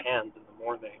my hands in the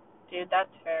morning. Dude,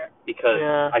 that's fair. Because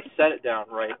I set it down,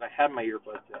 right? I had my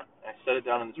earbuds in. I set it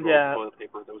down in this roll of toilet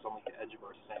paper that was on the edge of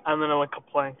our sink. And then it went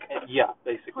kaplank. Yeah,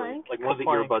 basically. Plank? One of the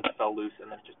earbuds fell loose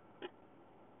and then just...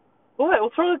 What?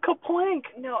 What's wrong with kaplank?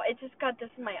 No, it just got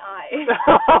this in my eye.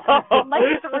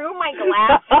 Through my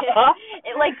glasses.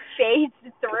 It fades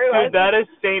through. Dude, that is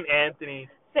St. Anthony.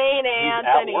 St.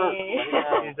 Anthony.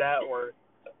 He's at work.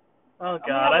 Oh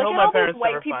God, I hope my parents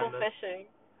never find this. Fishing.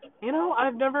 You know,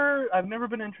 I've never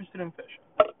been interested in fishing.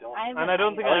 I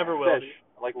don't think I ever will. Fish.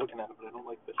 I like looking at it, but I don't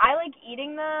like fishing. I like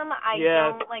eating them. I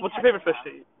don't like. What's your favorite fish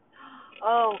to eat?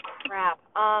 Oh crap.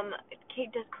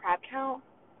 Does crab count?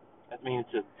 That means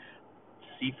it's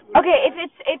seafood. Okay,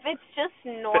 if it's just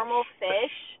normal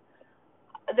fish,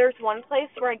 there's one place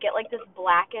where I get this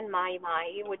blackened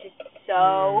mahi-mahi, which is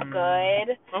so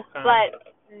good. Okay.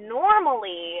 But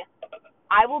normally,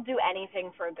 I will do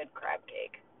anything for a good crab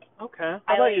cake. Okay.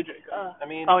 How about you,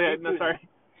 Jacob? Sorry.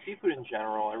 Seafood in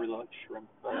general, I really like shrimp.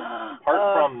 Apart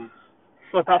from...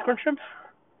 What, popcorn shrimp?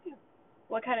 Yeah.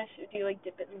 What kind of do you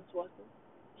dip it in swazi?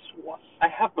 I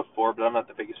have before, but I'm not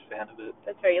the biggest fan of it.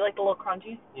 That's fair. You like the little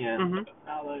crunchies? Yeah. Mm-hmm.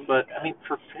 But,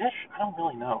 for fish, I don't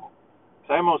really know.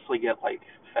 Because I mostly get,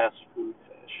 fast food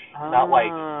fish. Not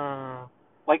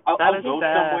I'll go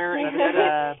somewhere and get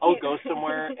it. I'll go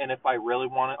somewhere, and if I really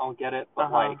want it, I'll get it. But,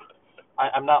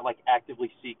 I'm not, actively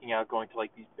seeking out going to,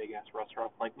 these big-ass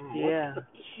restaurants.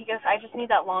 He goes, I just need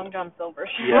that Long John Silver.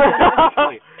 Yeah,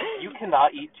 exactly. You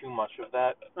cannot eat too much of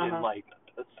that in,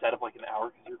 a set of, an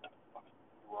hour, because you're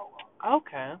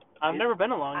Okay. I've never been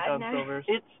to Long John Silver's.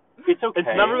 It's okay. It's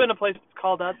never been a place that's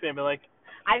called out to me and be like,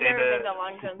 I've never been to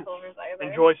Long John Silver's either.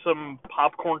 Enjoy some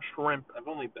popcorn shrimp. I've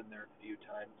only been there a few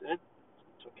times, and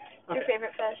it's okay. Your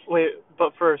favorite fish? Wait,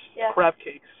 but first, crab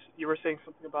cakes. You were saying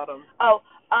something about them.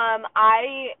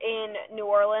 I in New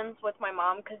Orleans with my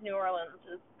mom, because New Orleans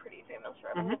is pretty famous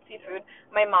for good seafood.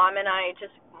 My mom and I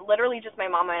my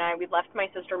mom and I, we left my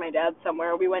sister and my dad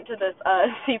somewhere. We went to this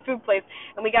seafood place,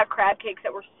 and we got crab cakes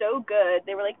that were so good.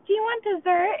 They were like, do you want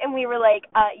dessert? And we were like,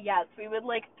 yes. We would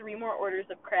like 3 more orders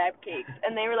of crab cakes.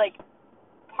 And they were like,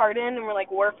 pardon? And we're like,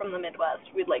 we're from the Midwest.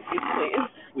 We'd like these, please.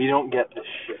 We don't get this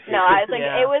shit. No, I was like,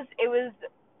 it was,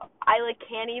 I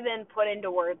can't even put into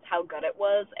words how good it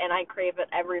was, and I crave it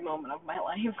every moment of my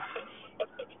life.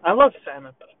 I love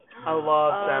salmon. I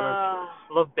love salmon. I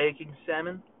love baking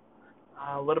salmon.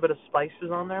 A little bit of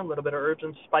spices on there, a little bit of herbs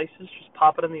and spices. Just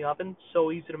pop it in the oven.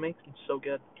 So easy to make and so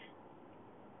good.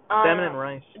 Salmon and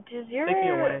rice. Does your... Take me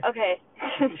away. Okay.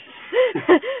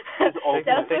 That's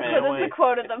the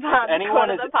quote of the podcast.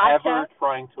 Anyone is ever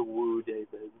trying to woo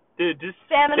David. Dude, just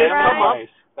salmon and rice.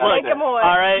 Look, take him away.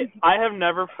 All right, I have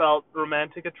never felt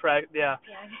romantic attraction. Yeah.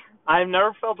 I've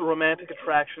never felt a romantic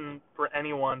attraction for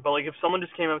anyone, but like if someone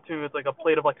just came up to me with like a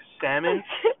plate of like salmon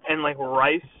and like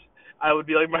rice, I would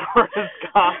be like, my heart is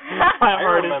gone. My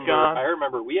heart is gone. I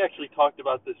remember we actually talked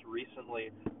about this recently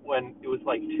when it was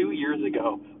like 2 years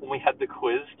ago when we had the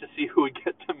quiz to see who would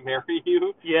get to marry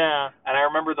you. Yeah. And I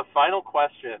remember the final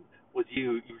question was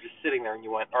you were just sitting there and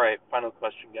you went, all right, final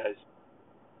question, guys.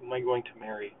 Who am I going to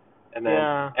marry? And then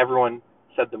everyone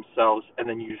said themselves, and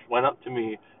then you just went up to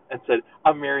me and said,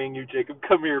 I'm marrying you, Jacob.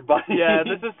 Come here, buddy. Yeah,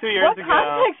 this is 2 years ago.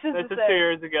 What context is this? This is 2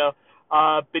 years ago.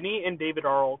 Benny and David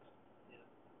Arnold.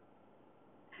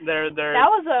 They're that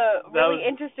was a really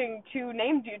interesting two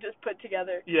names you just put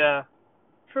together. Yeah.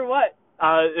 For what?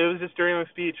 It was just during the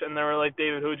speech, and they were like,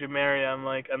 David, who would you marry? I'm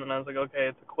like, and then I was like, okay,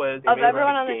 it's a quiz. Of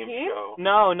everyone on the team?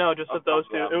 No, just of those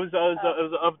two. It was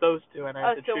of those two, and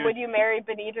I had to choose. Would you marry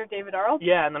Benito or David Arnold?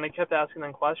 Yeah, and then I kept asking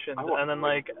them questions, and then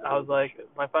like I was like,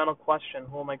 my final question,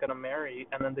 who am I gonna marry?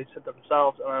 And then they said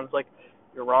themselves, and I was like,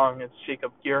 you're wrong, it's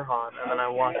Jacob Gearhan. And then I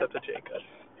walked up to Jacob.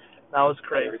 That was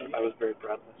crazy. I was very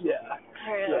proud of myself. Yeah.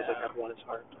 I was like, I've won his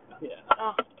heart. Yeah.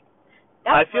 Oh.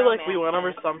 I feel like we went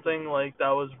over something like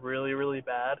that was really, really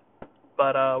bad,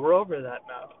 but we're over that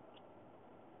now.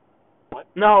 What?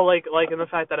 No, like in the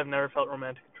fact that I've never felt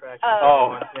romantic attraction.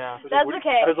 Oh. Yeah. That's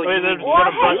okay. I was like,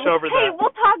 hey,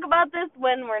 we'll talk about this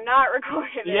when we're not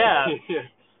recording. Yeah.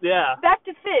 Yeah. Back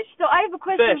to fish. So I have a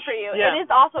question for you. Yeah. It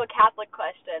is also a Catholic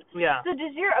question. Yeah. So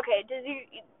does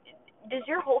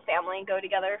your whole family go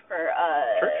together for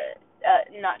church?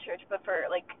 Not church, but for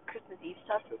like Christmas Eve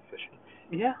stuff? Fishing.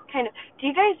 Yeah. Kind of. Do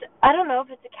you guys? I don't know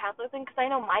if it's a Catholic thing, because I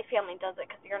know my family does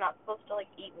it, because you're not supposed to like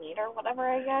eat meat or whatever,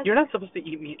 I guess. You're not supposed to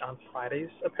eat meat on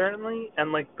Fridays apparently,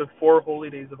 and like the 4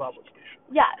 holy days of obligation.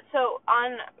 Yeah. So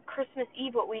on Christmas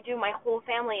Eve, what we do, my whole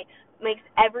family makes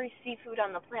every seafood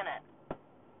on the planet.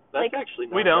 That's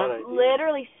actually not we don't. a bad idea.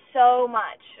 Literally so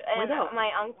much, and we don't.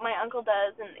 my uncle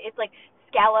does, and it's like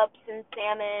scallops and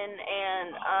salmon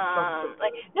and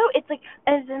it's like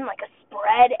as in like a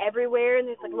spread everywhere, and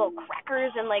there's like little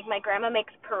crackers, and like my grandma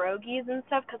makes pierogies and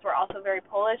stuff because we're also very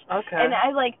Polish. Okay. And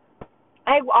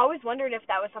I always wondered if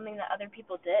that was something that other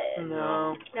people did.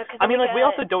 No. I mean, like we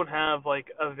also don't have like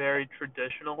a very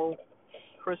traditional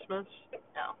Christmas.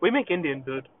 No. We make Indian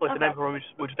food like the night before.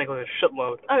 We just make like a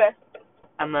shitload. Okay.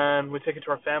 And then we take it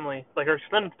to our family, like our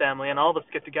extended family, and all of us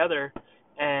get together,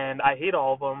 and I hate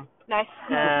all of them. Nice.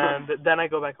 And then I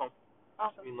go back home.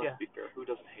 Awesome. I mean, let's be fair. Who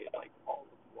doesn't hate like all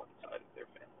of one side of their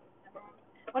family?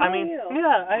 What about you?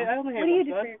 Yeah, I only hate What do you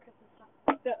do one for side. your Christmas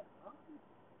stuff? Yeah.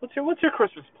 What's your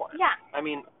Christmas plan? Yeah. I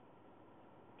mean,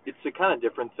 it's a kind of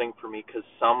different thing for me because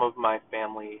some of my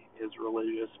family is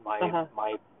religious. My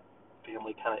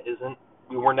family kind of isn't.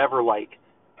 We were never like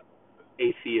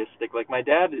atheistic. Like my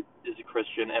dad is a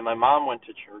Christian, and my mom went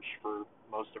to church for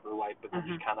most of her life, but then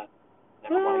just kind of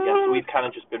never went again. So we've kind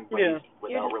of just been raised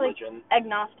without religion. Like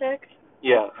agnostic.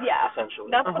 Yeah. Yeah.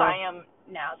 Essentially. That's what I am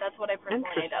now. That's what I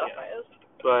personally identify as.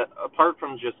 But apart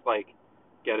from just like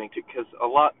getting to, because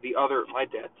my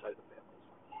dad's side of the family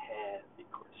is heavy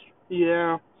Christian.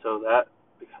 Yeah. So that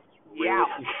becomes really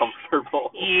uncomfortable.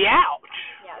 Ouch.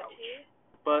 Yeah.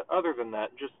 But other than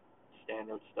that, just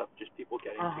standard stuff, just people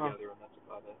getting together, and that's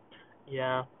about it.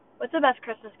 Yeah. What's the best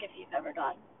Christmas gift you've ever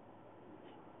gotten?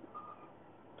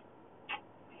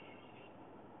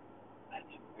 That's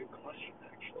a good question,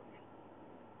 actually.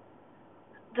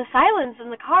 The silence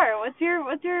in the car. What's your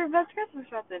best Christmas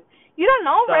present? You don't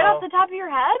know right off the top of your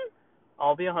head?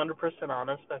 I'll be 100%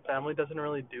 honest. My family doesn't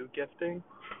really do gifting.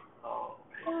 Oh.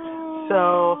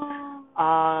 So,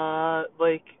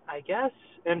 like I guess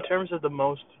in terms of the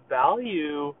most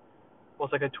value was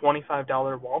like a $25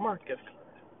 Walmart gift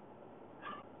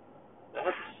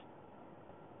card.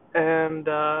 And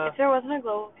if there wasn't a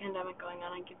global pandemic going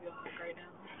on, I'd give you a hug right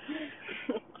now.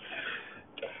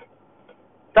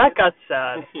 That got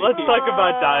sad. Let's talk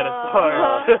about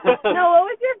dinosaurs. No, what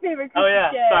was your favorite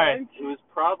Christmas gift? Sorry.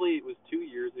 It was 2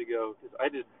 years ago because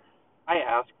I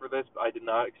asked for this, but I did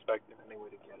not expect in any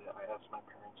way to get it. I asked my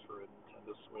parents for a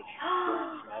Nintendo Switch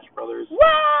for Smash Brothers. Wow!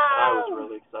 And I was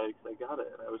really excited because I got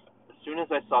it. And as soon as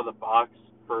I saw the box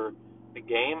for the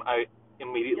game, I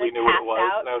immediately knew what it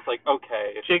was, and I was like,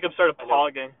 okay. Jacob started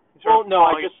pogging. Well, no,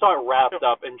 I just saw it wrapped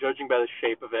up, and judging by the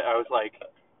shape of it, I was like,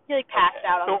 he passed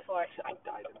out on the floor. I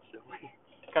died instantly.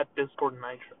 Got Discord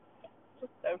Nitro.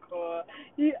 That's so cool.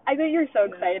 I bet you're so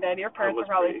excited. Your parents are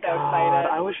probably so excited.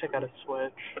 I wish I got a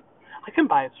Switch. I can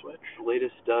buy a Switch. The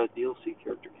latest DLC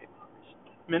character came out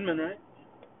recently. Min, right?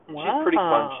 Wow. She's pretty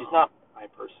fun. She's not my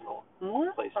personal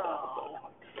playstyle, but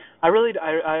I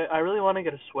really want to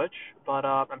get a Switch, but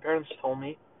my parents told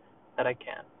me that I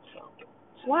can't. So.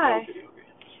 Why?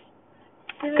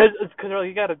 Because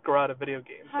you gotta grow out of video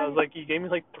games. So I was like, you gave me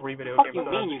like 3 video games. What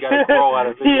do you mean you gotta grow out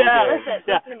of video games?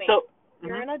 Listen to me. So,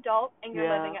 you're an adult and you're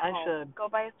living at home. I should. Go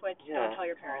buy a Switch. Don't tell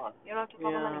your parents. You don't have to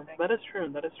tell them anything. That is true.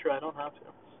 I don't have to.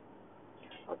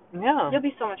 Yeah. You'll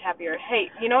be so much happier.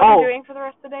 Hey, you know what you're doing for the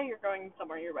rest of the day? You're going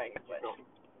somewhere. You're buying a Switch.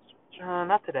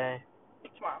 Not today.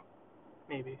 Tomorrow.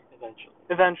 Maybe.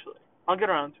 Eventually. I'll get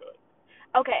around to it.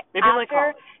 Okay. Maybe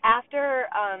after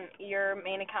your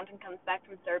main accountant comes back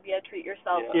from Serbia, treat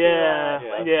yourself.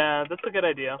 Yeah. That's a good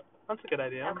idea. Okay.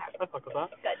 I fuck with that.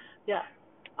 Good. Yeah.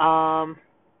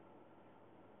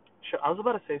 Sure. I was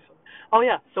about to say something. Oh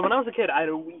yeah. So when I was a kid, I had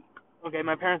a Wii. Okay.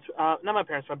 My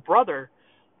brother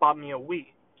bought me a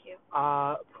Wii. Cute.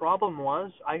 Problem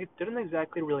was, I didn't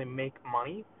exactly really make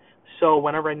money. So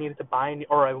whenever I needed to buy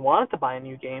I wanted to buy a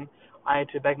new game, I had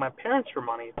to beg my parents for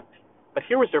money. But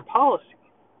here was their policy.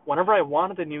 Whenever I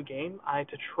wanted a new game, I had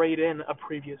to trade in a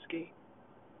previous game.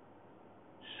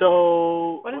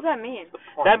 So what does that mean?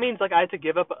 That means like I had to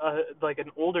give up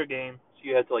an older game. So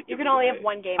you had to you can only have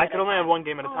one game. I could only have one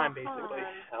game at a time, basically.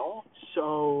 Hell?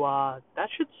 So that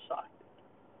should suck.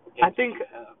 I think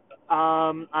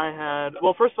I had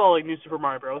first of all like New Super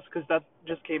Mario Bros. Because that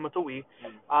just came with the Wii.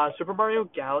 Super Mario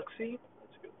Galaxy.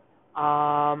 That's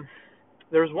good.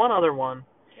 There's one other one.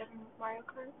 Do you have Mario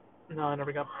Kart? No, I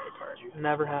never got Mario Kart.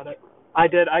 Never had it. I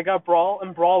did. I got Brawl,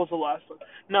 and Brawl was the last one.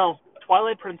 No,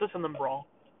 Twilight Princess and then Brawl.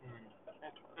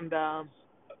 And that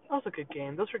was a good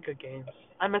game. Those were good games.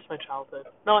 I miss my childhood.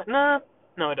 No, I don't.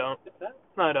 No,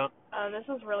 I don't. This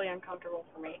is really uncomfortable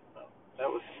for me. That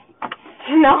was.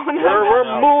 No. We're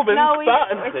moving.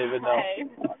 David, no.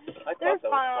 They're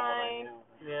fine.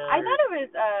 Yeah. I thought it was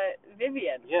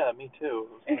Vivian. Yeah, me too.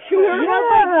 Viv. Wait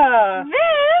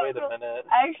a minute.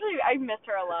 I miss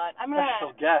her a lot. I'm gonna.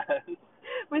 Special guest.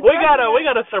 We got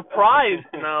a surprise.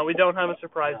 No, we don't have a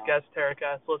surprise guest,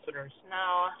 Terracast listeners.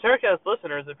 No. Terracast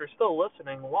listeners, if you're still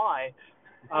listening, why?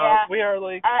 We are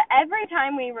like every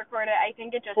time we record it, I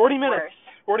think it just 40 minutes. Worse.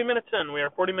 40 minutes in. We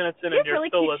are 40 minutes in, and you're really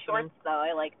still cute listening. Shorts, though.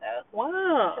 I like those.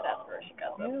 Wow. So that's where she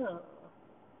goes. Yeah.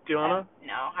 Do you wanna?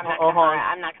 No, I'm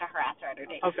not gonna harass her at her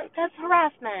date. Okay. That's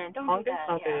harassment. Don't do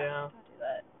that. Okay, yeah. Don't do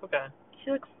that. Okay.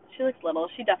 She looks little.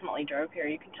 She definitely drove here.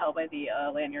 You can tell by the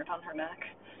lanyard on her neck.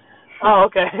 Oh,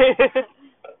 okay.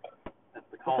 That's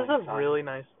the This is a really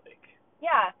nice lake.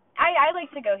 Yeah, I like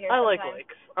to go here. I sometimes. like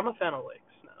lakes. I'm a fan of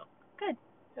lakes now. Good.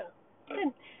 Yeah.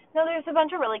 Good. No, there's a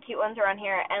bunch of really cute ones around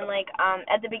here, and like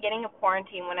at the beginning of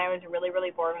quarantine, when I was really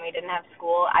bored and we didn't have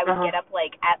school, I would get up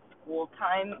like at school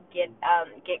time, get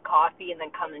coffee, and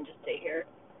then come and just stay here.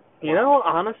 You know,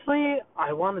 honestly,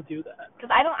 I want to do that. Cause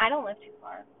I don't live too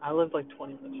far. I live like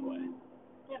 20 minutes away.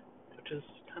 Yeah. Which is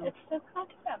kind of. It's not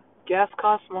too bad. Gas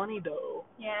costs money, though.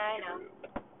 Yeah, I know.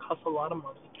 Costs a lot of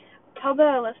money. Tell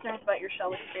the listeners about your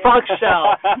Shell experience. Fuck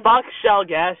Shell. Fuck Shell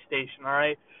gas station, all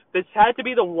right? This had to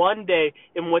be the one day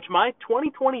in which my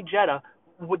 2020 Jetta,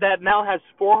 that now has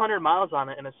 400 miles on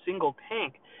it in a single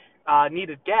tank,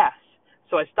 needed gas.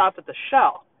 So I stopped at the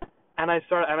Shell, and I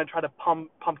tried to pump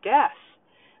gas,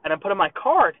 and I put in my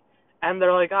card, and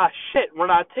they're like, shit, we're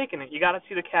not taking it. You got to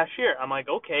see the cashier. I'm like,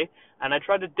 okay, and I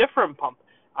tried a different pump,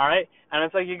 all right, and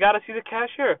it's like, you got to see the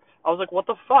cashier. I was like, what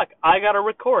the fuck? I got to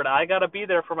record. I got to be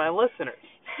there for my listeners.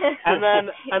 And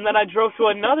then I drove to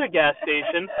another gas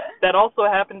station that also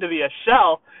happened to be a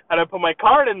Shell, and I put my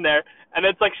card in there, and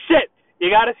it's like, shit, you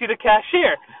got to see the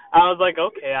cashier. I was like,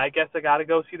 okay, I guess I got to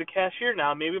go see the cashier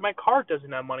now. Maybe my card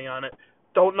doesn't have money on it.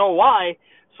 Don't know why.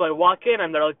 So I walk in,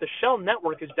 and they're like, the Shell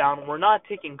network is down. We're not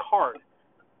taking card.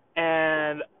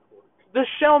 And the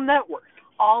Shell network.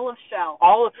 All of Shell.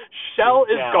 Shell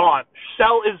is gone.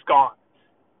 Shell is gone.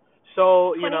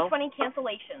 So, 2020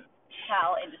 cancellations.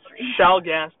 Shell Industries. Shell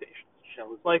gas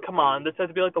stations. Like, come on. This has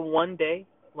to be like the one day.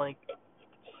 Like,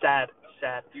 sad.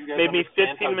 Made me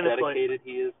 15 minutes late. Dedicated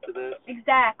he is to this.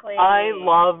 Exactly. I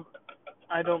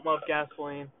don't love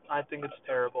gasoline. I think it's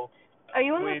terrible. Are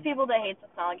you one of those people that hates the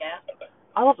smell of gas?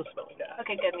 I love the smell of gas.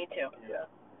 Okay, good. Me too. Yeah.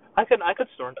 I could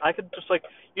just like,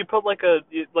 you put like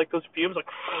those fumes like.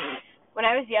 When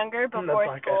I was younger, before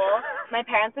school, my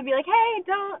parents would be like, hey,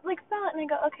 don't, smell it. And I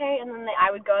go, okay. And then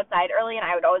I would go outside early, and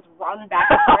I would always run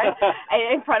back and forth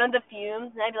in front of the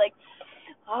fumes. And I'd be like,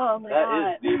 oh, my God.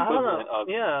 That is the equivalent of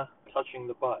touching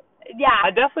the butt. Yeah.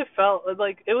 I definitely felt,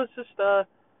 like, it was just,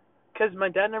 because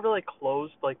my dad never,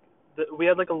 closed,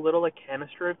 we had, a little,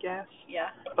 canister of gas.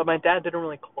 Yeah. But my dad didn't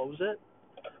really close it.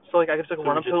 So, I could just,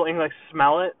 run up to it and,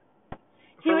 smell it.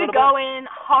 He would go in,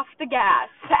 huff the gas,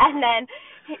 and then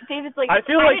David's like, I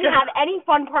didn't have any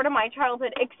fun part of my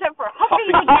childhood except for huffing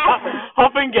gas.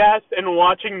 Huffing gas and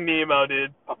watching Nemo,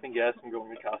 dude. Huffing gas and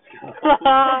going to Costco.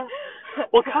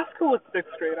 Well, Costco was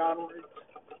 6th grade onwards.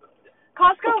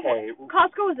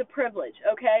 Costco was a privilege,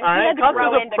 okay? All right, you had to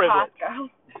grow Costco's a into privilege. Costco.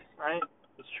 Right?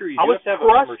 It's true. I was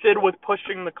trusted with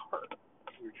pushing the cart.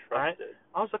 You were Right? trusted.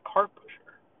 I was a cart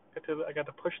pusher. I got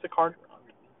to push the cart around.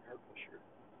 Cart pusher.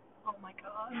 Oh my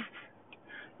god.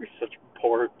 You're such a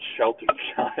poor, sheltered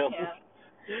child. Yeah.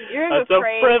 You're That's a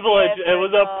privilege. It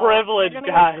was a privilege, You're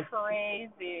guys.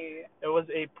 Crazy. It was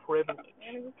a privilege.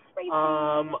 You're gonna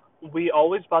go crazy. We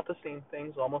always bought the same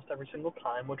things almost every single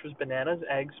time, which was bananas,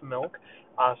 eggs, milk,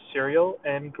 cereal,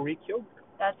 and Greek yogurt.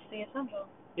 That's the essential.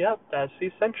 Yep, that's the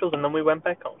essentials, and then we went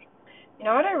back home. You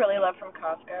know what I really love from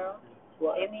Costco?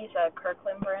 What? They have these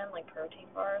Kirkland brand like protein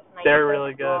bars. And They're use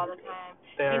really those good. all the time.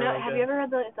 They're really have good. you ever had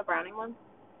the brownie ones?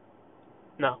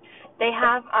 No. They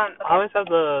have I always have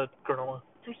the granola.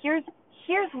 So here's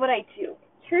what I do.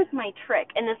 Here's my trick,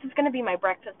 and this is going to be my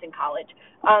breakfast in college.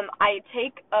 I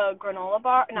take a granola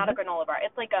bar, not a granola bar.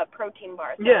 It's like a protein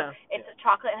bar. So Yeah. It's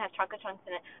chocolate and has chocolate chunks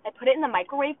in it. I put it in the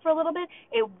microwave for a little bit.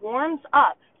 It warms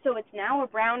up, so it's now a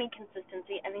brownie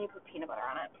consistency, and then you put peanut butter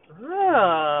on it.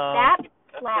 Oh. That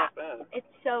That's slaps. not bad.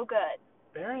 It's so good.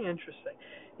 Very interesting.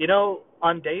 You know,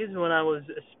 on days when I was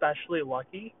especially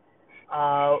lucky,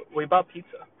 we bought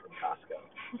pizza from Costco.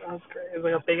 That was great. It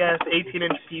was like a big ass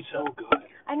 18-inch pizza. So good.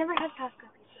 I never had Costco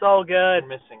pizza. So good. You're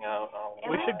missing out.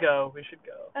 We should go.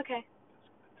 Okay,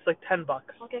 It's like $10.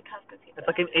 we'll get Costco pizza. It's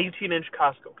like an 18-inch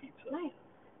Costco pizza. Nice.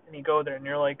 And you go there and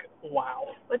you're like, wow.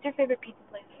 What's your favorite pizza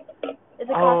place? Is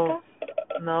it Costco?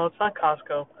 No, it's not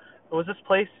Costco. It was this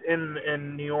place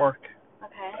in New York,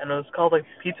 Okay. and it was called like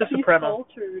Pizza Suprema.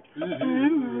 Cultured.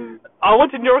 Mm-hmm. I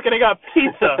went to New York and I got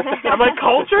pizza. Am I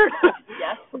cultured?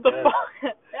 Yes. What the Yes.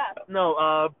 fuck? Yeah.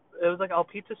 No, it was like El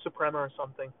Pizza Suprema or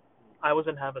something. I was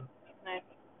in heaven. Nice.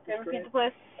 Favorite pizza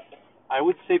place? I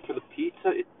would say for the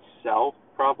pizza itself,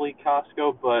 probably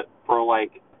Costco, but for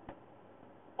like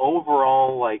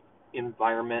overall like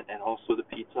environment and also the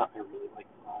pizza, I really like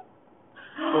Mod.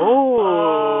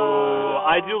 Oh,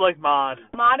 I do like Mod.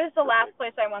 Mod is the last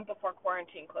place I went before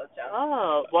quarantine closed down.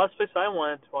 Oh, the last place I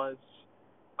went was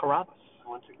Carrabba's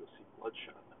I went to go see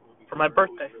Bloodshot. That movie for my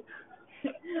birthday.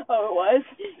 Oh, it was?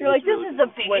 You're like, this is the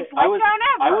biggest I was letdown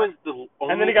ever. I was the And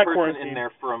then only he got person quarantined. in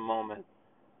there for a moment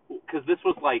because this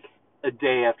was like a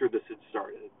day after this had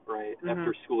started, right? Mhm.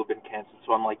 After school had been canceled.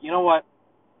 So I'm like, you know what?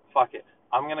 Fuck it.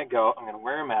 I'm gonna go. I'm gonna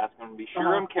wear a mask. I'm gonna be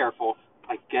sure I'm careful.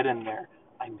 I get in there.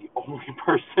 I'm the only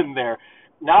person there.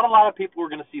 Not a lot of people were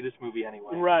gonna see this movie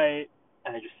anyway. Right.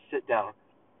 And I just sit down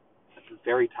at the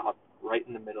very top, right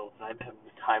in the middle, and I'm having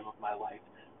the time of my life.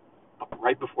 But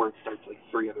right before it starts, like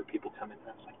 3 other people come in, and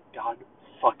I was like, God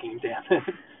fucking damn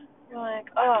it! You're like,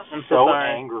 oh. I'm so sorry.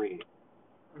 angry.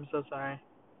 I'm so sorry.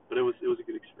 But it was a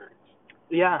good experience.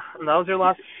 Yeah, and that was your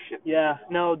last. Piece of shit. Yeah,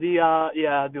 no, the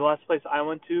last place I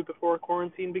went to before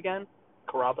quarantine began,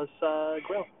 Carrabba's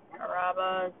Grill.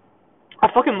 Carrabba's. I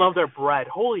fucking love their bread.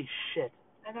 Holy shit.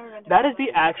 I've never been to That is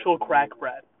the Carrabba's. actual crack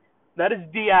bread. That is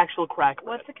the actual crack bread.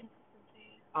 What's the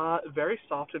consistency? Very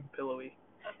soft and pillowy.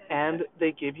 Okay. And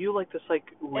they give you like this like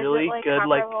really is it like good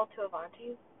like. comparable to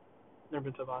Avanti's? Never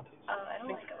been to Avanti's. I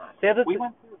don't like Avanti's. They have this. We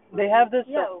went. They have this.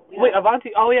 Yeah, wait,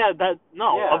 Avanti. Oh yeah, that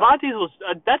no. Yeah. Avanti's was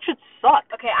that shit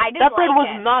sucked. Okay, I didn't That bread like was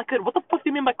it. not good. What the fuck do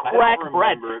you mean by I crack don't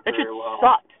bread? remember it That shit very well.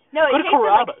 sucked. No, it Go to tasted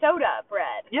like Carrabba's. soda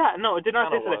bread. Yeah, no, it did not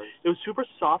taste Kinda like was. it. It was super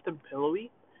soft and pillowy.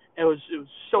 It was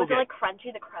so Was good. it like crunchy,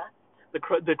 the crust? The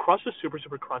crust was super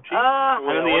crunchy. Oh.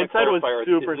 And then the I wanna inside was clarify,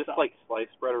 super Is this soft. like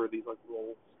sliced bread or are these like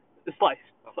rolls? The slice.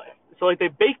 Okay. So like they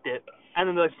baked it and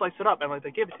then they like sliced it up and like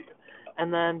they gave it to you.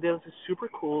 And then there was this super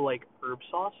cool like herb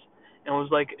sauce. And it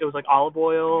was like olive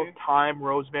oil, thyme,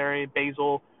 rosemary,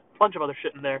 basil, a bunch of other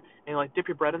shit in there. And you like dip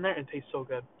your bread in there and it tastes so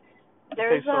good.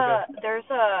 There's so good. there's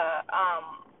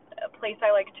a place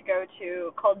I like to go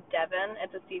to called Devon.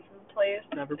 It's a seafood place.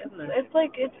 Never been there. It's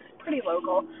pretty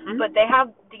local, Mhm. but they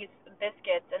have these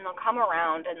biscuits and they'll come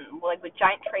around and like with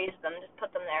giant trays of them, just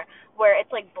put them there. Where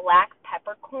it's like black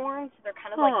peppercorns, so they're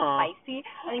kind of like spicy,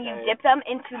 and then you Okay. dip them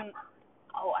into.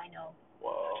 Oh, I know.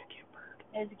 Whoa.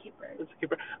 It is a cute bird. It's a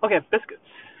keeper. Okay, biscuits.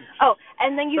 Oh,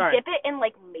 and then you Sorry. dip it in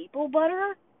like maple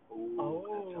butter.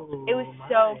 Oh. It was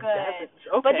so my good. heavens.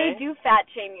 Okay. But they do fat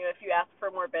shame you if you ask for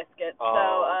more biscuits.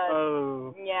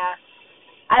 Oh. Yeah.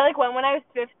 I like went when I was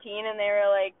 15 and they were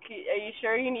like, "Are you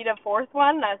sure you need a fourth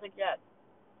one?" And I was like, "Yes."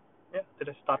 Yeah. Did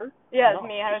I stutter? Yeah, No. it's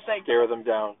me. I was like, Stare them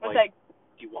down. I was Like, like,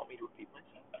 do you want me to repeat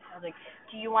myself? I was like,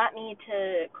 "Do you want me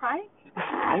to cry?"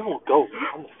 I will go.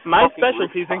 on the My fucking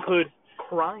specialties rooftop. include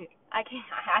crying. I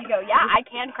go, "Yeah, I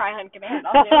can cry on command.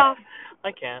 I'll do it."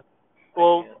 I can't.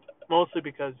 Well, Mostly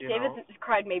because, David's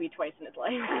cried maybe twice in his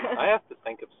life. I have to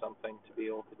think of something to be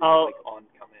able to be on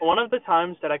command. One of the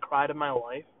times that I cried in my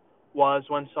life was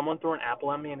when someone threw an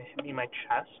apple at me and it hit me in my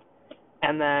chest.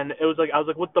 And then I was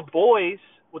like with the boys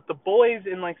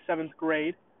in like 7th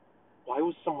grade. Why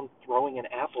was someone throwing an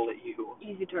apple at you?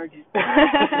 Easy target.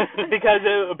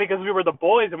 because we were the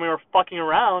boys and we were fucking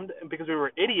around and because we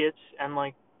were idiots and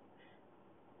like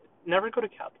never go to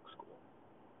Catholic school.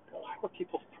 Why were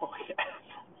people throwing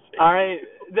apples? Alright,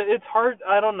 it's hard.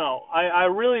 I don't know. I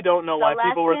really don't know why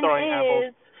people were throwing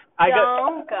apples.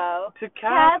 Don't go to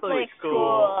Catholic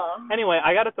school. Anyway,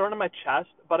 I got it thrown in my chest,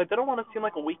 but I didn't want to seem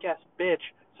like a weak ass bitch,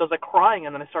 so I was like crying,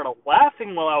 and then I started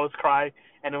laughing while I was crying,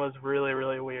 and it was really,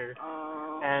 really weird.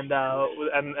 And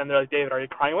they're like, David, are you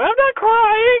crying? Well, I'm not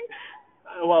crying.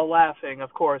 Well, laughing,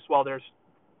 of course, while there's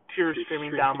tears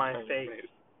streaming down my face.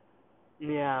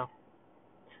 Yeah.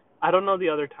 I don't know the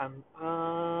other time.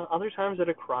 Other times that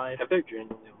I cried. Have there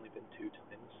genuinely only been 2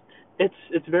 times?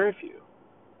 It's very few.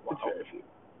 Wow. It's very few.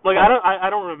 Like I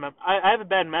don't remember. I have a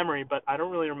bad memory, but I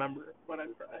don't really remember when I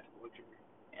cried.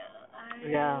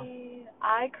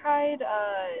 I cried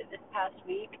this past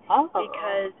week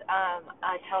because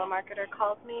a telemarketer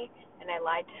called me and I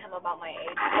lied to him about my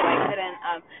age,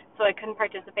 so I couldn't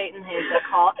participate in his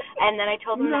call. And then I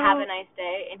told him to have a nice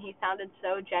day, and he sounded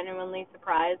so genuinely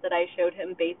surprised that I showed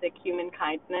him basic human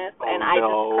kindness, and I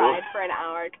just cried for an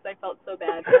hour because I felt so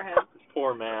bad for him.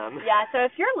 Poor man. Yeah, so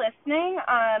if you're listening,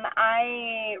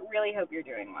 I really hope you're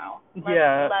doing well.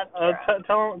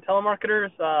 Telemarketers.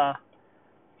 I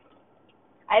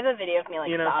have a video of me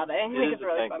sobbing. It's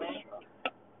really funny.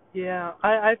 Yeah,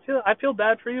 I feel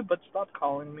bad for you, but stop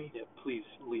calling me. Yeah, please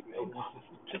leave me alone.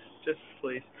 Just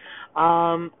please.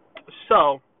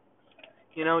 So,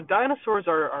 dinosaurs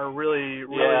are really.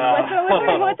 Yeah.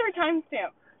 What's our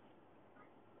timestamp?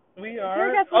 We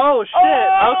are. Oh shit!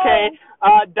 Oh! Okay.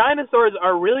 Dinosaurs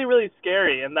are really, really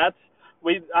scary, and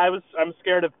I'm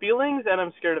scared of feelings, and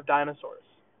I'm scared of dinosaurs.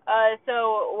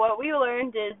 So what we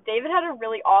learned is David had a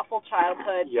really awful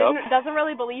childhood. Yep. Doesn't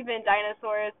really believe in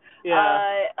dinosaurs.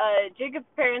 Yeah. Jacob's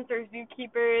parents are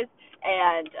zookeepers,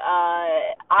 and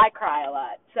I cry a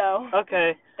lot. So.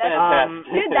 Okay.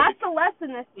 Dude, that's the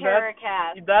lesson this terror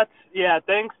cast.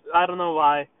 Thanks. I don't know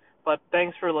why, but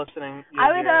thanks for listening.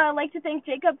 I would like to thank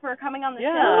Jacob for coming on the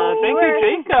show. Yeah, thank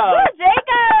you, Jacob. Woo,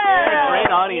 Jacob! Great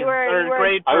audience.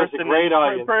 Great person. I was a great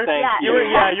audience. Thank you.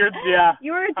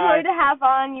 You were a joy to have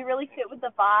on. You really fit with the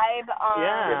vibe.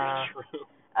 Yeah. True.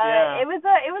 It was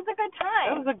a good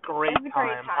time. It was a great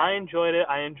time. I enjoyed it.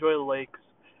 I enjoy lakes.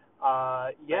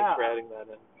 Thanks for adding that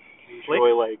in.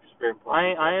 Enjoy lakes. Very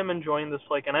important. I am enjoying this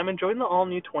lake, and I'm enjoying the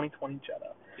all-new 2020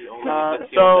 Jetta.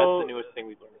 That's the newest thing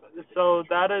we've learned about this. So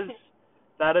that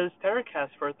is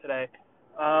TerraCast for today.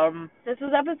 This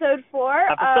was episode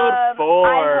 4. Episode 4.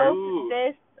 I hope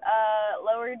this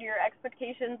lowered your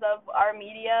expectations of our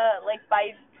media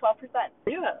by 12%.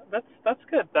 Yeah, that's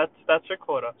good. That's your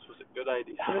quota. This was a good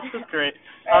idea. This was great.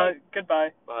 Right.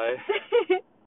 Goodbye. Bye.